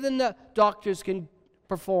 greater than the doctors can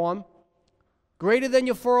perform, greater than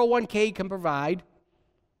your 401k can provide,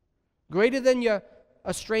 greater than your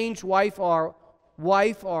estranged wife or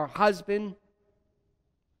husband,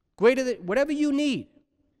 greater than whatever you need,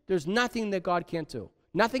 there's nothing that God can't do.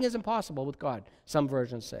 Nothing is impossible with God, some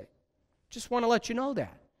versions say. Just want to let you know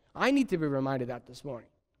that. I need to be reminded that this morning.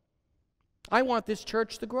 I want this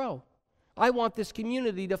church to grow. I want this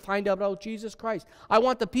community to find out about Jesus Christ. I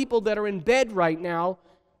want the people that are in bed right now,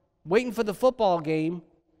 waiting for the football game,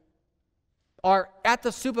 or at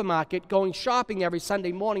the supermarket going shopping every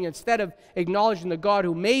Sunday morning, instead of acknowledging the God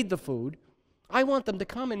who made the food, I want them to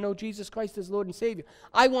come and know Jesus Christ as Lord and Savior.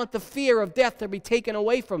 I want the fear of death to be taken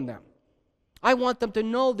away from them. I want them to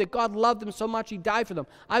know that God loved them so much he died for them.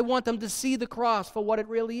 I want them to see the cross for what it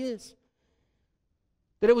really is.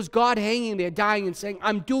 That it was God hanging there, dying and saying,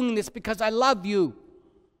 I'm doing this because I love you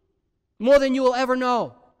more than you will ever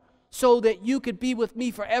know, so that you could be with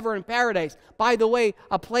me forever in paradise. By the way,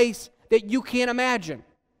 a place that you can't imagine.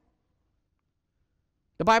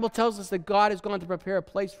 The Bible tells us that God is going to prepare a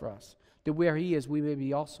place for us, that where he is, we may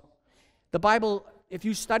be also. The Bible, if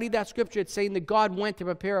you study that scripture, it's saying that God went to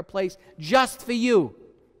prepare a place just for you.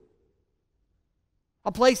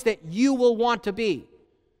 A place that you will want to be,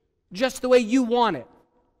 just the way you want it.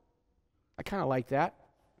 I kind of like that.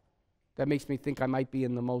 That makes me think I might be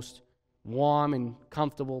in the most warm and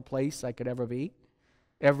comfortable place I could ever be.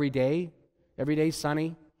 Every day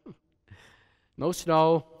sunny. No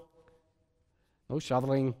snow. No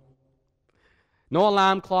shoveling. No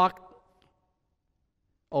alarm clock.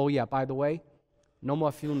 Oh yeah, by the way, no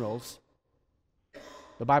more funerals.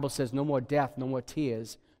 The Bible says no more death, no more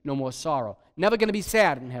tears, no more sorrow. Never going to be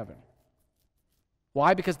sad in heaven.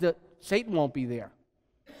 Why? Because Satan won't be there.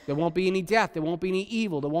 There won't be any death. There won't be any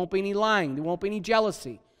evil. There won't be any lying. There won't be any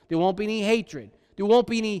jealousy. There won't be any hatred. There won't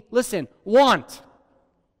be any, want.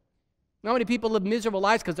 You know how many people live miserable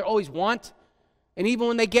lives because they always want? And even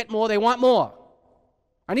when they get more, they want more.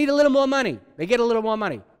 I need a little more money. They get a little more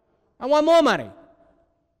money. I want more money.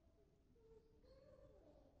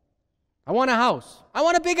 I want a house. I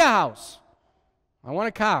want a bigger house. I want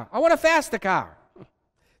a car. I want a faster car.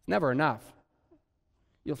 It's never enough.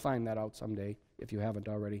 You'll find that out someday if you haven't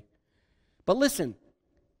already. But listen,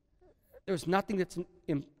 there's nothing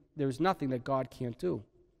that God can't do.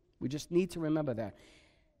 We just need to remember that.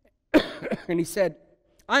 And he said,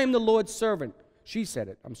 I am the Lord's servant. She said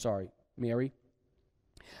it. I'm sorry, Mary.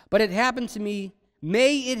 But it happened to me,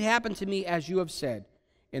 may it happen to me as you have said.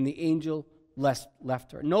 And the angel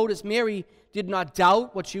left her. Notice Mary did not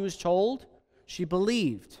doubt what she was told. She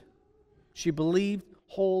believed. She believed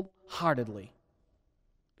wholeheartedly.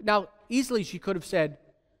 Now, easily she could have said,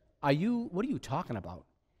 what are you talking about?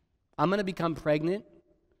 I'm going to become pregnant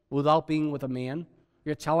without being with a man?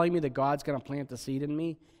 You're telling me that God's going to plant the seed in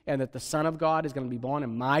me and that the Son of God is going to be born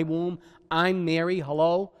in my womb? I'm Mary,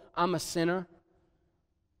 hello? I'm a sinner.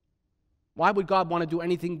 Why would God want to do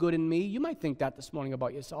anything good in me? You might think that this morning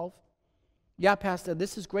about yourself. Yeah, Pastor,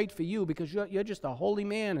 this is great for you because you're just a holy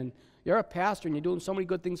man and you're a pastor and you're doing so many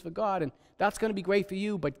good things for God, and that's going to be great for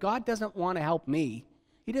you, but God doesn't want to help me.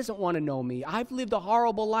 He doesn't want to know me. I've lived a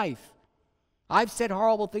horrible life. I've said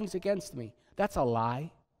horrible things against me. That's a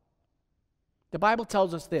lie. The Bible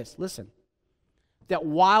tells us this, listen, that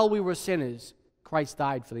while we were sinners, Christ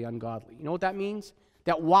died for the ungodly. You know what that means?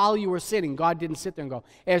 That while you were sinning, God didn't sit there and go,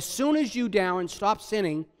 as soon as you, Darren, stop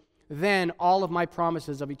sinning, then all of my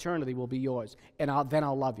promises of eternity will be yours, and then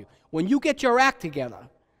I'll love you. When you get your act together,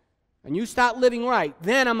 and you start living right,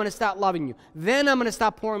 then I'm going to start loving you. Then I'm going to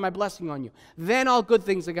start pouring my blessing on you. Then all good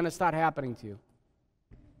things are going to start happening to you.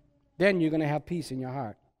 Then you're going to have peace in your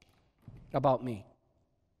heart about me.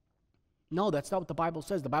 No, that's not what the Bible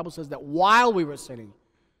says. The Bible says that while we were sinning,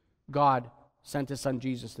 God sent His Son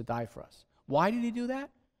Jesus to die for us. Why did He do that?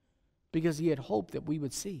 Because He had hoped that we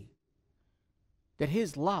would see that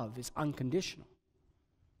His love is unconditional.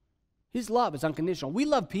 His love is unconditional. We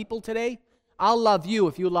love people today. I'll love you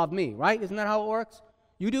if you love me, right? Isn't that how it works?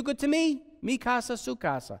 You do good to me, mi casa, su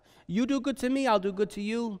casa. You do good to me, I'll do good to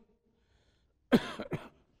you.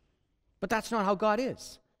 But that's not how God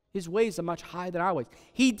is. His ways are much higher than our ways.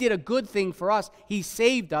 He did a good thing for us. He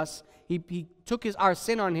saved us. He took our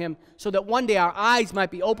sin on Him so that one day our eyes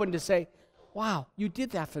might be open to say, wow, you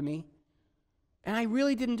did that for me, and I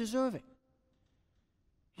really didn't deserve it.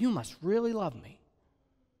 You must really love me.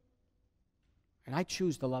 And I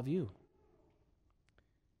choose to love you.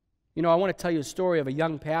 You know, I want to tell you a story of a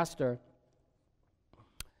young pastor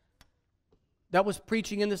that was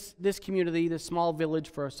preaching in this community, this small village,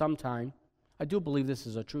 for some time. I do believe this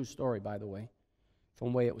is a true story, by the way,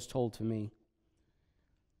 from the way it was told to me.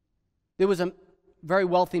 There was a very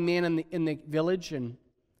wealthy man in the village, and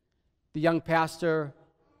the young pastor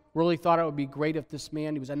really thought it would be great if this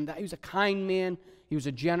man, he was a kind man, he was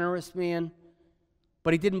a generous man,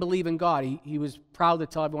 but he didn't believe in God. He was proud to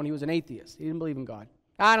tell everyone he was an atheist. He didn't believe in God.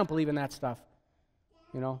 I don't believe in that stuff,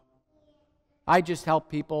 you know. I just help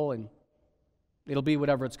people, and it'll be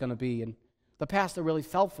whatever it's going to be. And the pastor really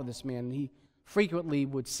felt for this man. He frequently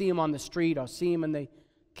would see him on the street or see him in the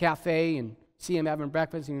cafe and see him having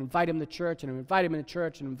breakfast and invite him to church and invite him into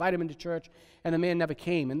church and invite him into church, and the man never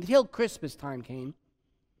came. Until Christmas time came.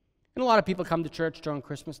 And a lot of people come to church during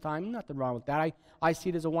Christmas time. Nothing wrong with that. I see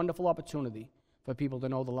it as a wonderful opportunity for people to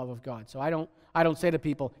know the love of God. So I don't say to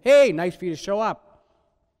people, hey, nice for you to show up.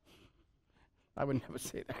 I would never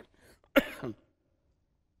say that.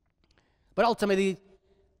 But ultimately,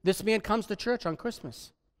 this man comes to church on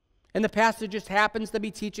Christmas. And the pastor just happens to be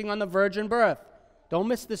teaching on the virgin birth. Don't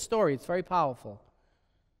miss this story. It's very powerful.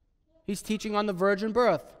 He's teaching on the virgin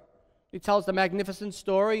birth. He tells the magnificent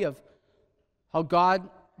story of how God,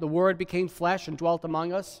 the Word, became flesh and dwelt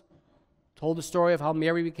among us. Told the story of how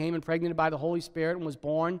Mary became impregnated by the Holy Spirit and was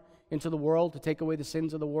born into the world to take away the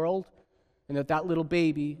sins of the world. And that little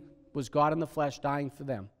baby was God in the flesh dying for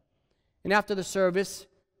them. And after the service,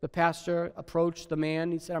 the pastor approached the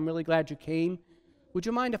man. He said, I'm really glad you came. Would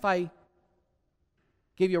you mind if I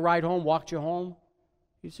gave you a ride home, walked you home?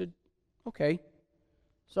 He said, okay.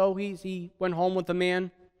 So he went home with the man.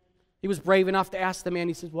 He was brave enough to ask the man.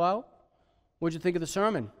 He said, well, what'd you think of the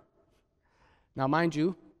sermon? Now, mind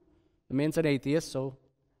you, the man's an atheist, so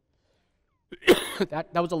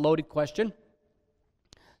that was a loaded question.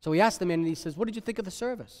 So he asked the man, and he says, what did you think of the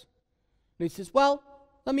service? And he says, well,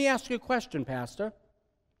 let me ask you a question, Pastor.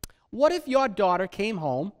 What if your daughter came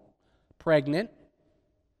home, pregnant,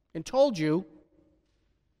 and told you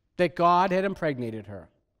that God had impregnated her?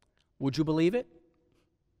 Would you believe it?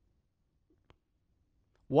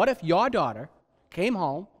 What if your daughter came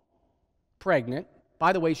home, pregnant,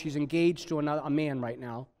 by the way, she's engaged to a man right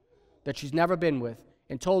now that she's never been with,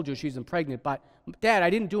 and told you she's impregnated, but, Dad, I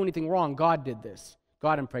didn't do anything wrong. God did this.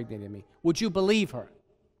 God impregnated me. Would you believe her?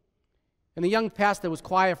 And the young pastor was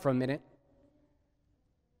quiet for a minute.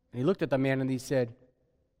 And he looked at the man and he said,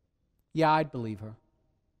 yeah, I'd believe her.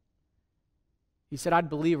 He said, I'd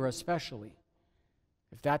believe her especially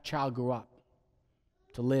if that child grew up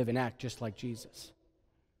to live and act just like Jesus.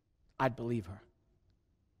 I'd believe her.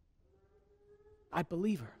 I'd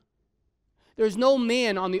believe her. There's no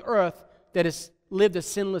man on the earth that has lived a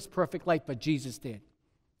sinless, perfect life, but Jesus did.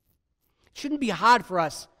 It shouldn't be hard for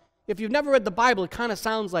us. If you've never read the Bible, it kind of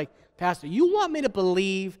sounds like, Pastor, you want me to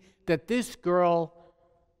believe that this girl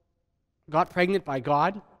got pregnant by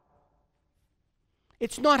God?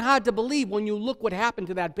 It's not hard to believe when you look what happened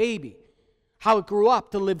to that baby, how it grew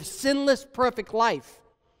up to live sinless, perfect life,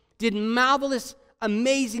 did marvelous,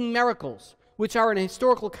 amazing miracles, which are an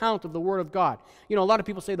historical account of the Word of God. You know, a lot of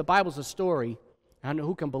people say the Bible's a story. I don't know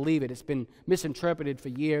who can believe it. It's been misinterpreted for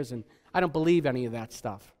years, and I don't believe any of that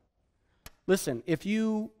stuff. Listen, if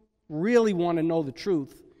you really want to know the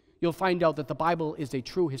truth, you'll find out that the Bible is a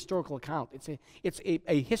true historical account. It's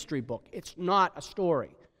a history book. It's not a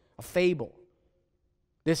story, a fable.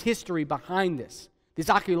 There's history behind this. There's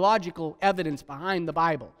archaeological evidence behind the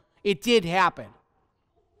Bible. It did happen.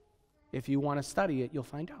 If you want to study it, you'll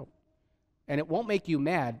find out. And it won't make you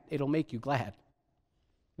mad. It'll make you glad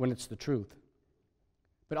when it's the truth.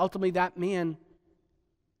 But ultimately,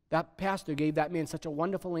 that pastor gave that man such a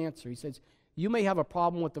wonderful answer. He says, you may have a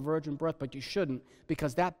problem with the virgin birth, but you shouldn't,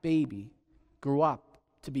 because that baby grew up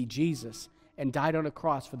to be Jesus and died on a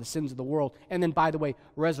cross for the sins of the world. And then, by the way,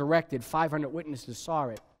 resurrected. 500 witnesses saw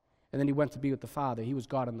it. And then he went to be with the Father. He was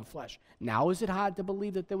God in the flesh. Now is it hard to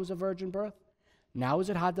believe that there was a virgin birth? Now is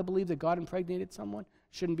it hard to believe that God impregnated someone?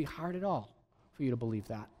 Shouldn't be hard at all for you to believe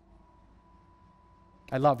that.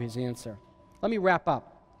 I love his answer. Let me wrap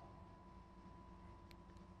up.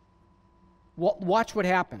 Watch what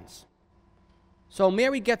happens. So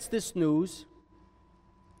Mary gets this news,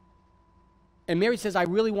 and Mary says, I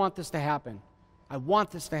really want this to happen. I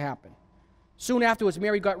want this to happen. Soon afterwards,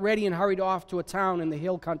 Mary got ready and hurried off to a town in the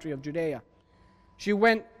hill country of Judea. She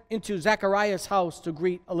went into Zechariah's house to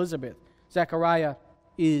greet Elizabeth. Zechariah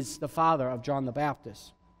is the father of John the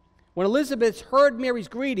Baptist. When Elizabeth heard Mary's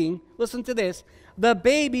greeting, listen to this, the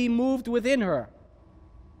baby moved within her.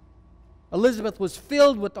 Elizabeth was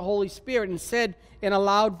filled with the Holy Spirit and said in a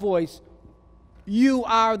loud voice, you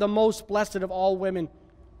are the most blessed of all women,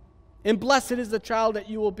 and blessed is the child that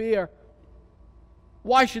you will bear.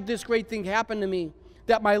 Why should this great thing happen to me,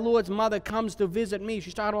 that my Lord's mother comes to visit me?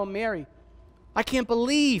 She's talking about Mary. I can't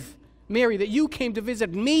believe, Mary, that you came to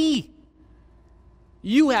visit me.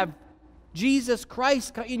 You have Jesus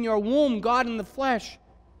Christ in your womb, God in the flesh.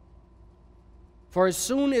 For as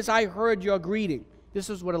soon as I heard your greeting, this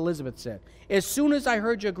is what Elizabeth said, as soon as I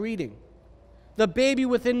heard your greeting, the baby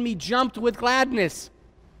within me jumped with gladness.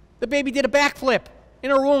 The baby did a backflip in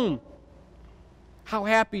her womb. How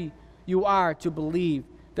happy you are to believe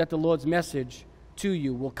that the Lord's message to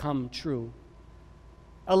you will come true.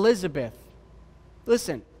 Elizabeth,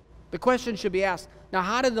 listen, the question should be asked, now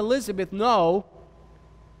how did Elizabeth know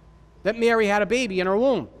that Mary had a baby in her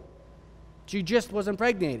womb? She just was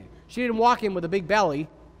impregnated. She didn't walk in with a big belly.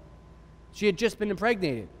 She had just been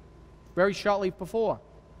impregnated very shortly before.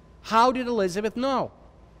 How did Elizabeth know?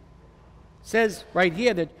 It says right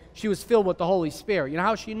here that she was filled with the Holy Spirit. You know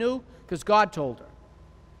how she knew? Because God told her.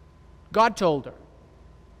 God told her.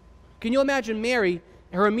 Can you imagine Mary,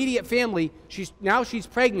 her immediate family, she's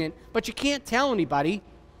pregnant, but she can't tell anybody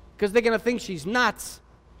because they're going to think she's nuts.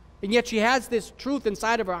 And yet she has this truth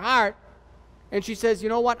inside of her heart, and she says, you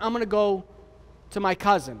know what, I'm going to go to my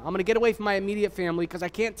cousin. I'm going to get away from my immediate family because I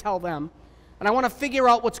can't tell them. And I want to figure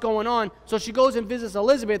out what's going on. So she goes and visits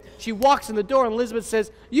Elizabeth. She walks in the door, and Elizabeth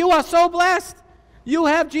says, you are so blessed. You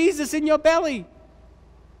have Jesus in your belly.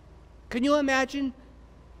 Can you imagine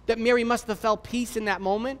that Mary must have felt peace in that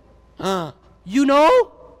moment? You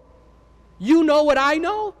know? You know what I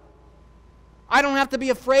know? I don't have to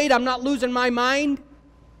be afraid. I'm not losing my mind.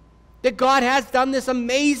 That God has done this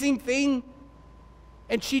amazing thing.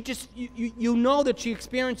 And she just, you know that she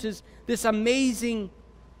experiences this amazing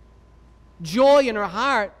joy in her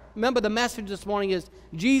heart. Remember, the message this morning is,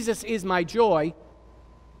 Jesus is my joy.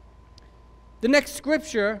 The next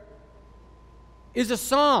scripture is a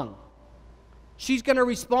song. She's going to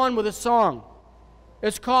respond with a song.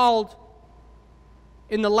 It's called,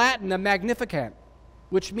 in the Latin, a Magnificat,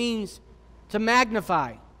 which means to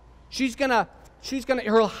magnify.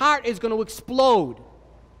 Her heart is going to explode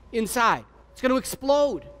inside. It's going to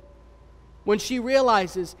explode when she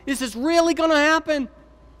realizes this is really going to happen.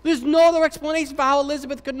 There's no other explanation for how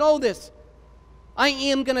Elizabeth could know this. I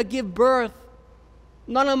am going to give birth.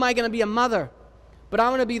 Not only am I going to be a mother, but I'm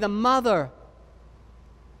going to be the mother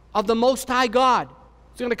of the Most High God.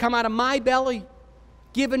 It's going to come out of my belly,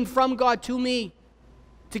 given from God to me,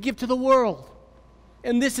 to give to the world.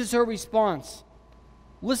 And this is her response.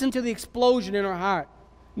 Listen to the explosion in her heart.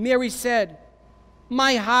 Mary said,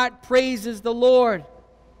 my heart praises the Lord.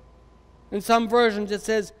 In some versions it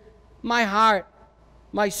says, my heart,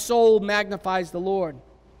 my soul magnifies the Lord.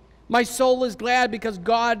 My soul is glad because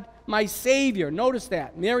God, my Savior. Notice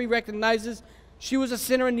that. Mary recognizes she was a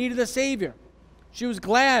sinner and needed a Savior. She was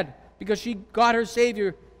glad because God, her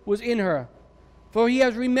Savior, was in her. For he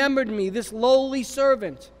has remembered me, this lowly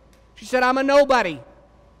servant. She said, I'm a nobody,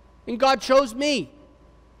 and God chose me.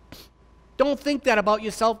 Don't think that about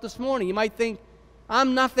yourself this morning. You might think,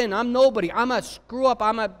 I'm nothing, I'm nobody, I'm a screw-up,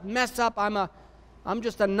 I'm a mess-up, I'm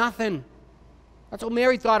just a nothing. That's what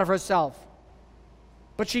Mary thought of herself.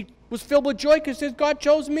 But she was filled with joy because God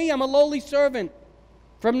chose me. I'm a lowly servant.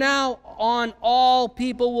 From now on, all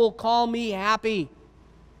people will call me happy.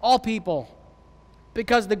 All people.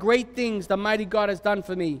 Because the great things the mighty God has done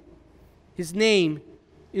for me. His name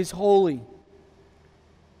is holy.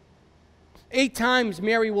 8 times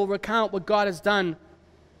Mary will recount what God has done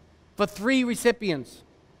for 3 recipients.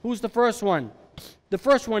 Who's the first one? The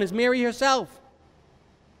first one is Mary herself.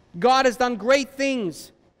 God has done great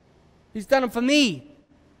things. He's done them for me.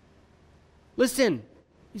 Listen,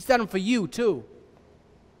 He's done them for you too.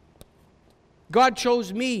 God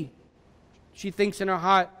chose me, she thinks in her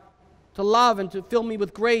heart, to love and to fill me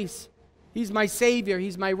with grace. He's my Savior.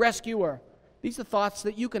 He's my rescuer. These are thoughts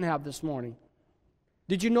that you can have this morning.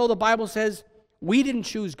 Did you know the Bible says we didn't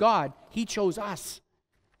choose God, He chose us?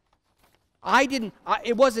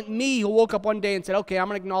 It wasn't me who woke up one day and said, okay, I'm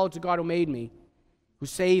going to acknowledge the God who made me, who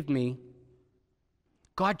saved me.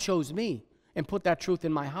 God chose me and put that truth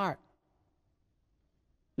in my heart.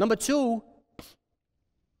 Number 2,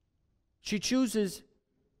 she chooses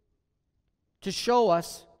to show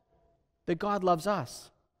us that God loves us.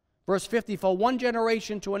 Verse 50, for one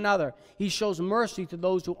generation to another, He shows mercy to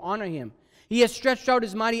those who honor Him. He has stretched out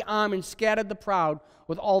His mighty arm and scattered the proud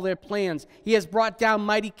with all their plans. He has brought down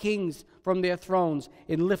mighty kings from their thrones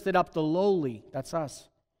and lifted up the lowly. That's us.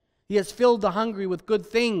 He has filled the hungry with good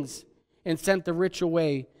things and sent the rich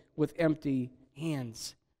away with empty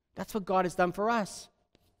hands. That's what God has done for us.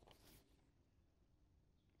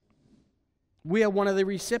 We are one of the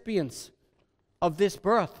recipients of this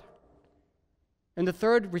birth. And the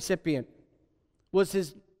third recipient was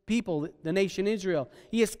His people, the nation Israel.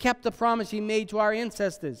 He has kept the promise He made to our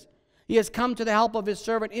ancestors. He has come to the help of His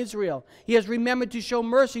servant Israel. He has remembered to show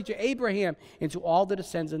mercy to Abraham and to all the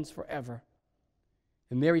descendants forever.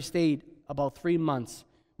 And Mary stayed about 3 months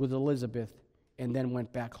with Elizabeth and then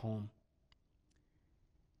went back home.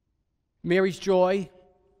 Mary's joy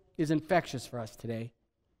is infectious for us today.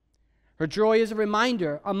 Her joy is a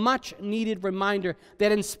reminder, a much-needed reminder,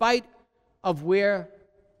 that in spite of where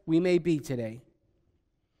we may be today,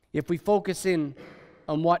 if we focus in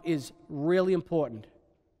on what is really important,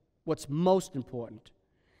 what's most important,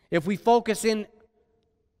 if we focus in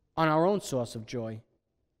on our own source of joy,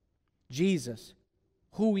 Jesus,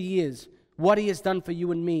 who He is, what He has done for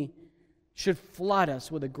you and me, should flood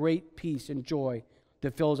us with a great peace and joy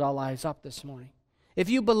that fills our lives up this morning. If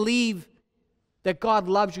you believe that God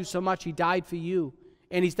loves you so much He died for you,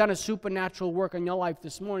 and He's done a supernatural work in your life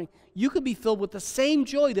this morning, you could be filled with the same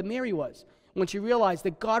joy that Mary was when she realized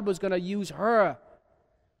that God was going to use her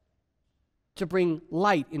to bring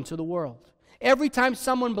light into the world. Every time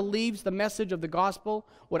someone believes the message of the gospel,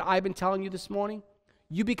 what I've been telling you this morning,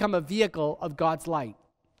 you become a vehicle of God's light.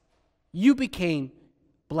 You became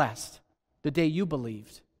blessed the day you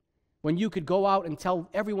believed, when you could go out and tell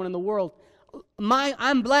everyone in the world,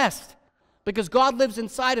 I'm blessed because God lives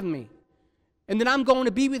inside of me, and that I'm going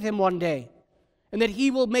to be with Him one day, and that He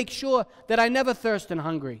will make sure that I never thirst and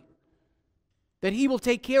hungry, that He will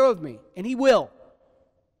take care of me, and He will.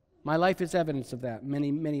 My life is evidence of that,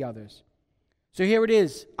 many, many others. So here it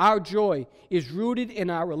is. Our joy is rooted in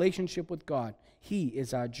our relationship with God. He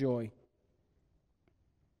is our joy.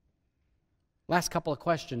 Last couple of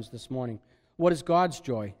questions this morning. What is God's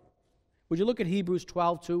joy? Would you look at Hebrews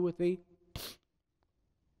 12:2 with me?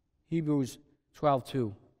 Hebrews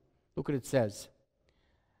 12:2. Look what it says.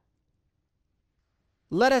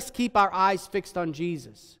 Let us keep our eyes fixed on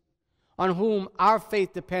Jesus, on whom our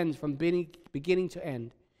faith depends from beginning to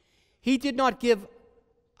end. He did not give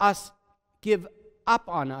up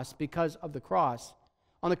on us because of the cross.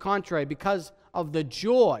 On the contrary, because of the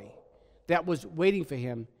joy that was waiting for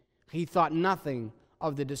Him, He thought nothing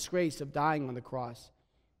of the disgrace of dying on the cross,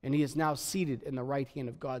 and He is now seated in the right hand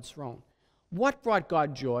of God's throne. What brought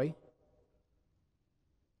God joy?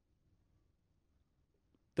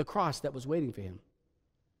 The cross that was waiting for Him.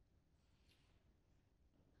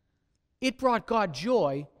 It brought God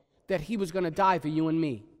joy that He was going to die for you and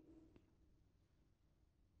me.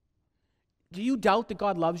 Do you doubt that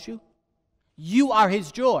God loves you? You are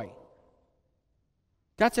His joy.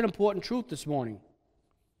 That's an important truth this morning.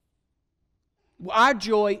 Our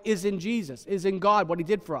joy is in Jesus, is in God, what He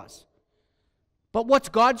did for us. But what's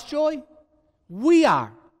God's joy? We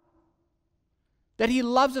are. That He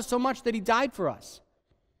loves us so much that He died for us.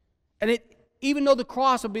 And even though the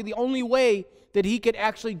cross would be the only way that He could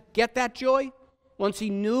actually get that joy, once He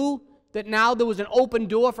knew that now there was an open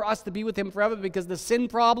door for us to be with Him forever because the sin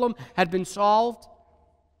problem had been solved,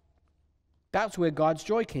 that's where God's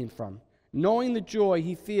joy came from. Knowing the joy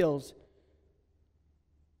He feels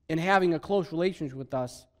in having a close relationship with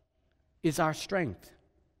us is our strength.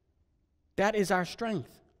 That is our strength.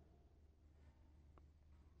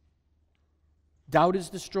 Doubt is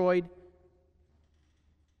destroyed.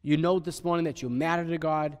 You know this morning that you matter to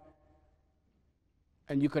God,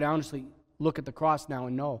 and you could honestly look at the cross now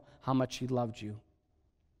and know how much He loved you.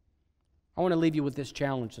 I want to leave you with this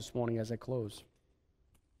challenge this morning as I close.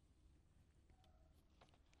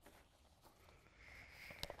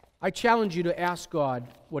 I challenge you to ask God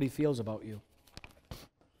what He feels about you.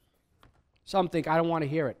 Some think, I don't want to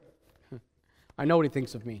hear it. I know what He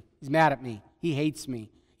thinks of me. He's mad at me. He hates me.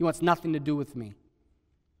 He wants nothing to do with me.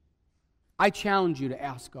 I challenge you to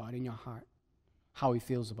ask God in your heart how He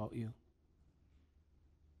feels about you.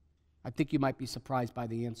 I think you might be surprised by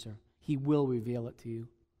the answer. He will reveal it to you.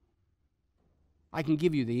 I can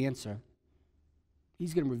give you the answer.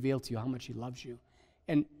 He's going to reveal to you how much He loves you.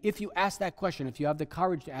 And if you ask that question, if you have the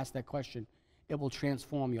courage to ask that question, it will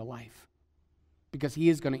transform your life. Because He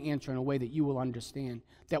is going to answer in a way that you will understand,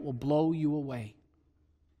 that will blow you away.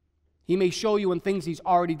 He may show you in things He's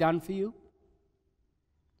already done for you.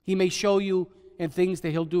 He may show you in things that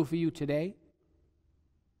He'll do for you today.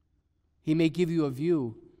 He may give you a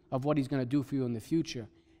view of what He's going to do for you in the future,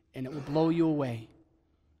 and it will blow you away.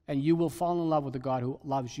 And you will fall in love with the God who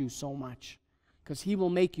loves you so much, because He will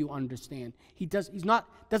make you understand. He doesn't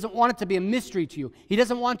want it to be a mystery to you. He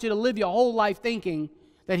doesn't want you to live your whole life thinking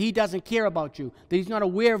that He doesn't care about you, that He's not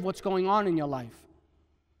aware of what's going on in your life.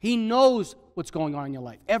 He knows what's going on in your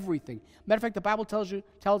life, everything. Matter of fact, the Bible tells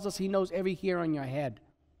us He knows every hair on your head.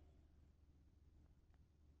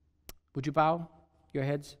 Would you bow your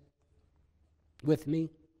heads with me?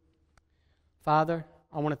 Father,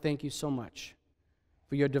 I want to thank You so much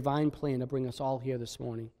for Your divine plan to bring us all here this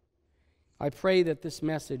morning. I pray that this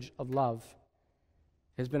message of love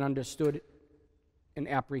has been understood and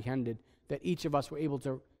apprehended, that each of us were able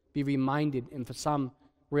to be reminded, and for some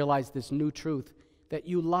realize this new truth, that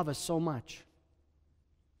You love us so much,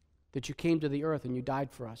 that You came to the earth and You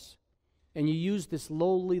died for us, and You used this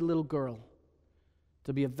lowly little girl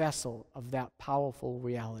to be a vessel of that powerful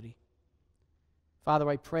reality. Father,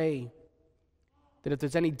 I pray that if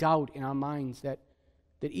there's any doubt in our minds, that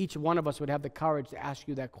each one of us would have the courage to ask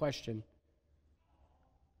You that question.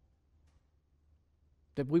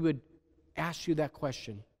 That we would ask You that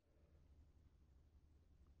question.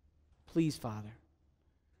 Please, Father,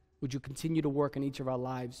 would You continue to work in each of our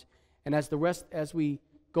lives? And as we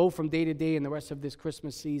go from day to day in the rest of this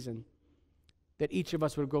Christmas season, that each of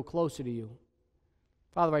us would grow closer to You.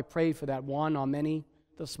 Father, I pray for that one or many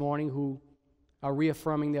this morning who are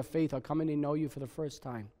reaffirming their faith or coming to know You for the first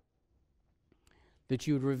time, that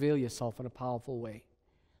You would reveal Yourself in a powerful way.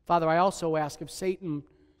 Father, I also ask if Satan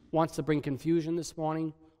wants to bring confusion this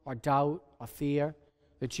morning, or doubt, or fear,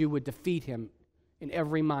 that You would defeat him in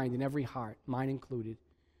every mind, in every heart, mine included,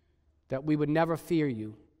 that we would never fear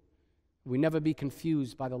You. We never be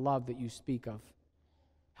confused by the love that You speak of.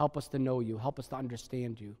 Help us to know You. Help us to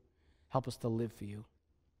understand You. Help us to live for You.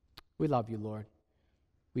 We love You, Lord.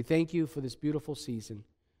 We thank You for this beautiful season,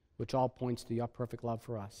 which all points to Your perfect love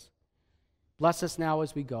for us. Bless us now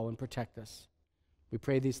as we go and protect us. We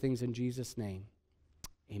pray these things in Jesus' name.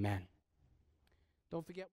 Amen. Don't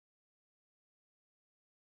forget.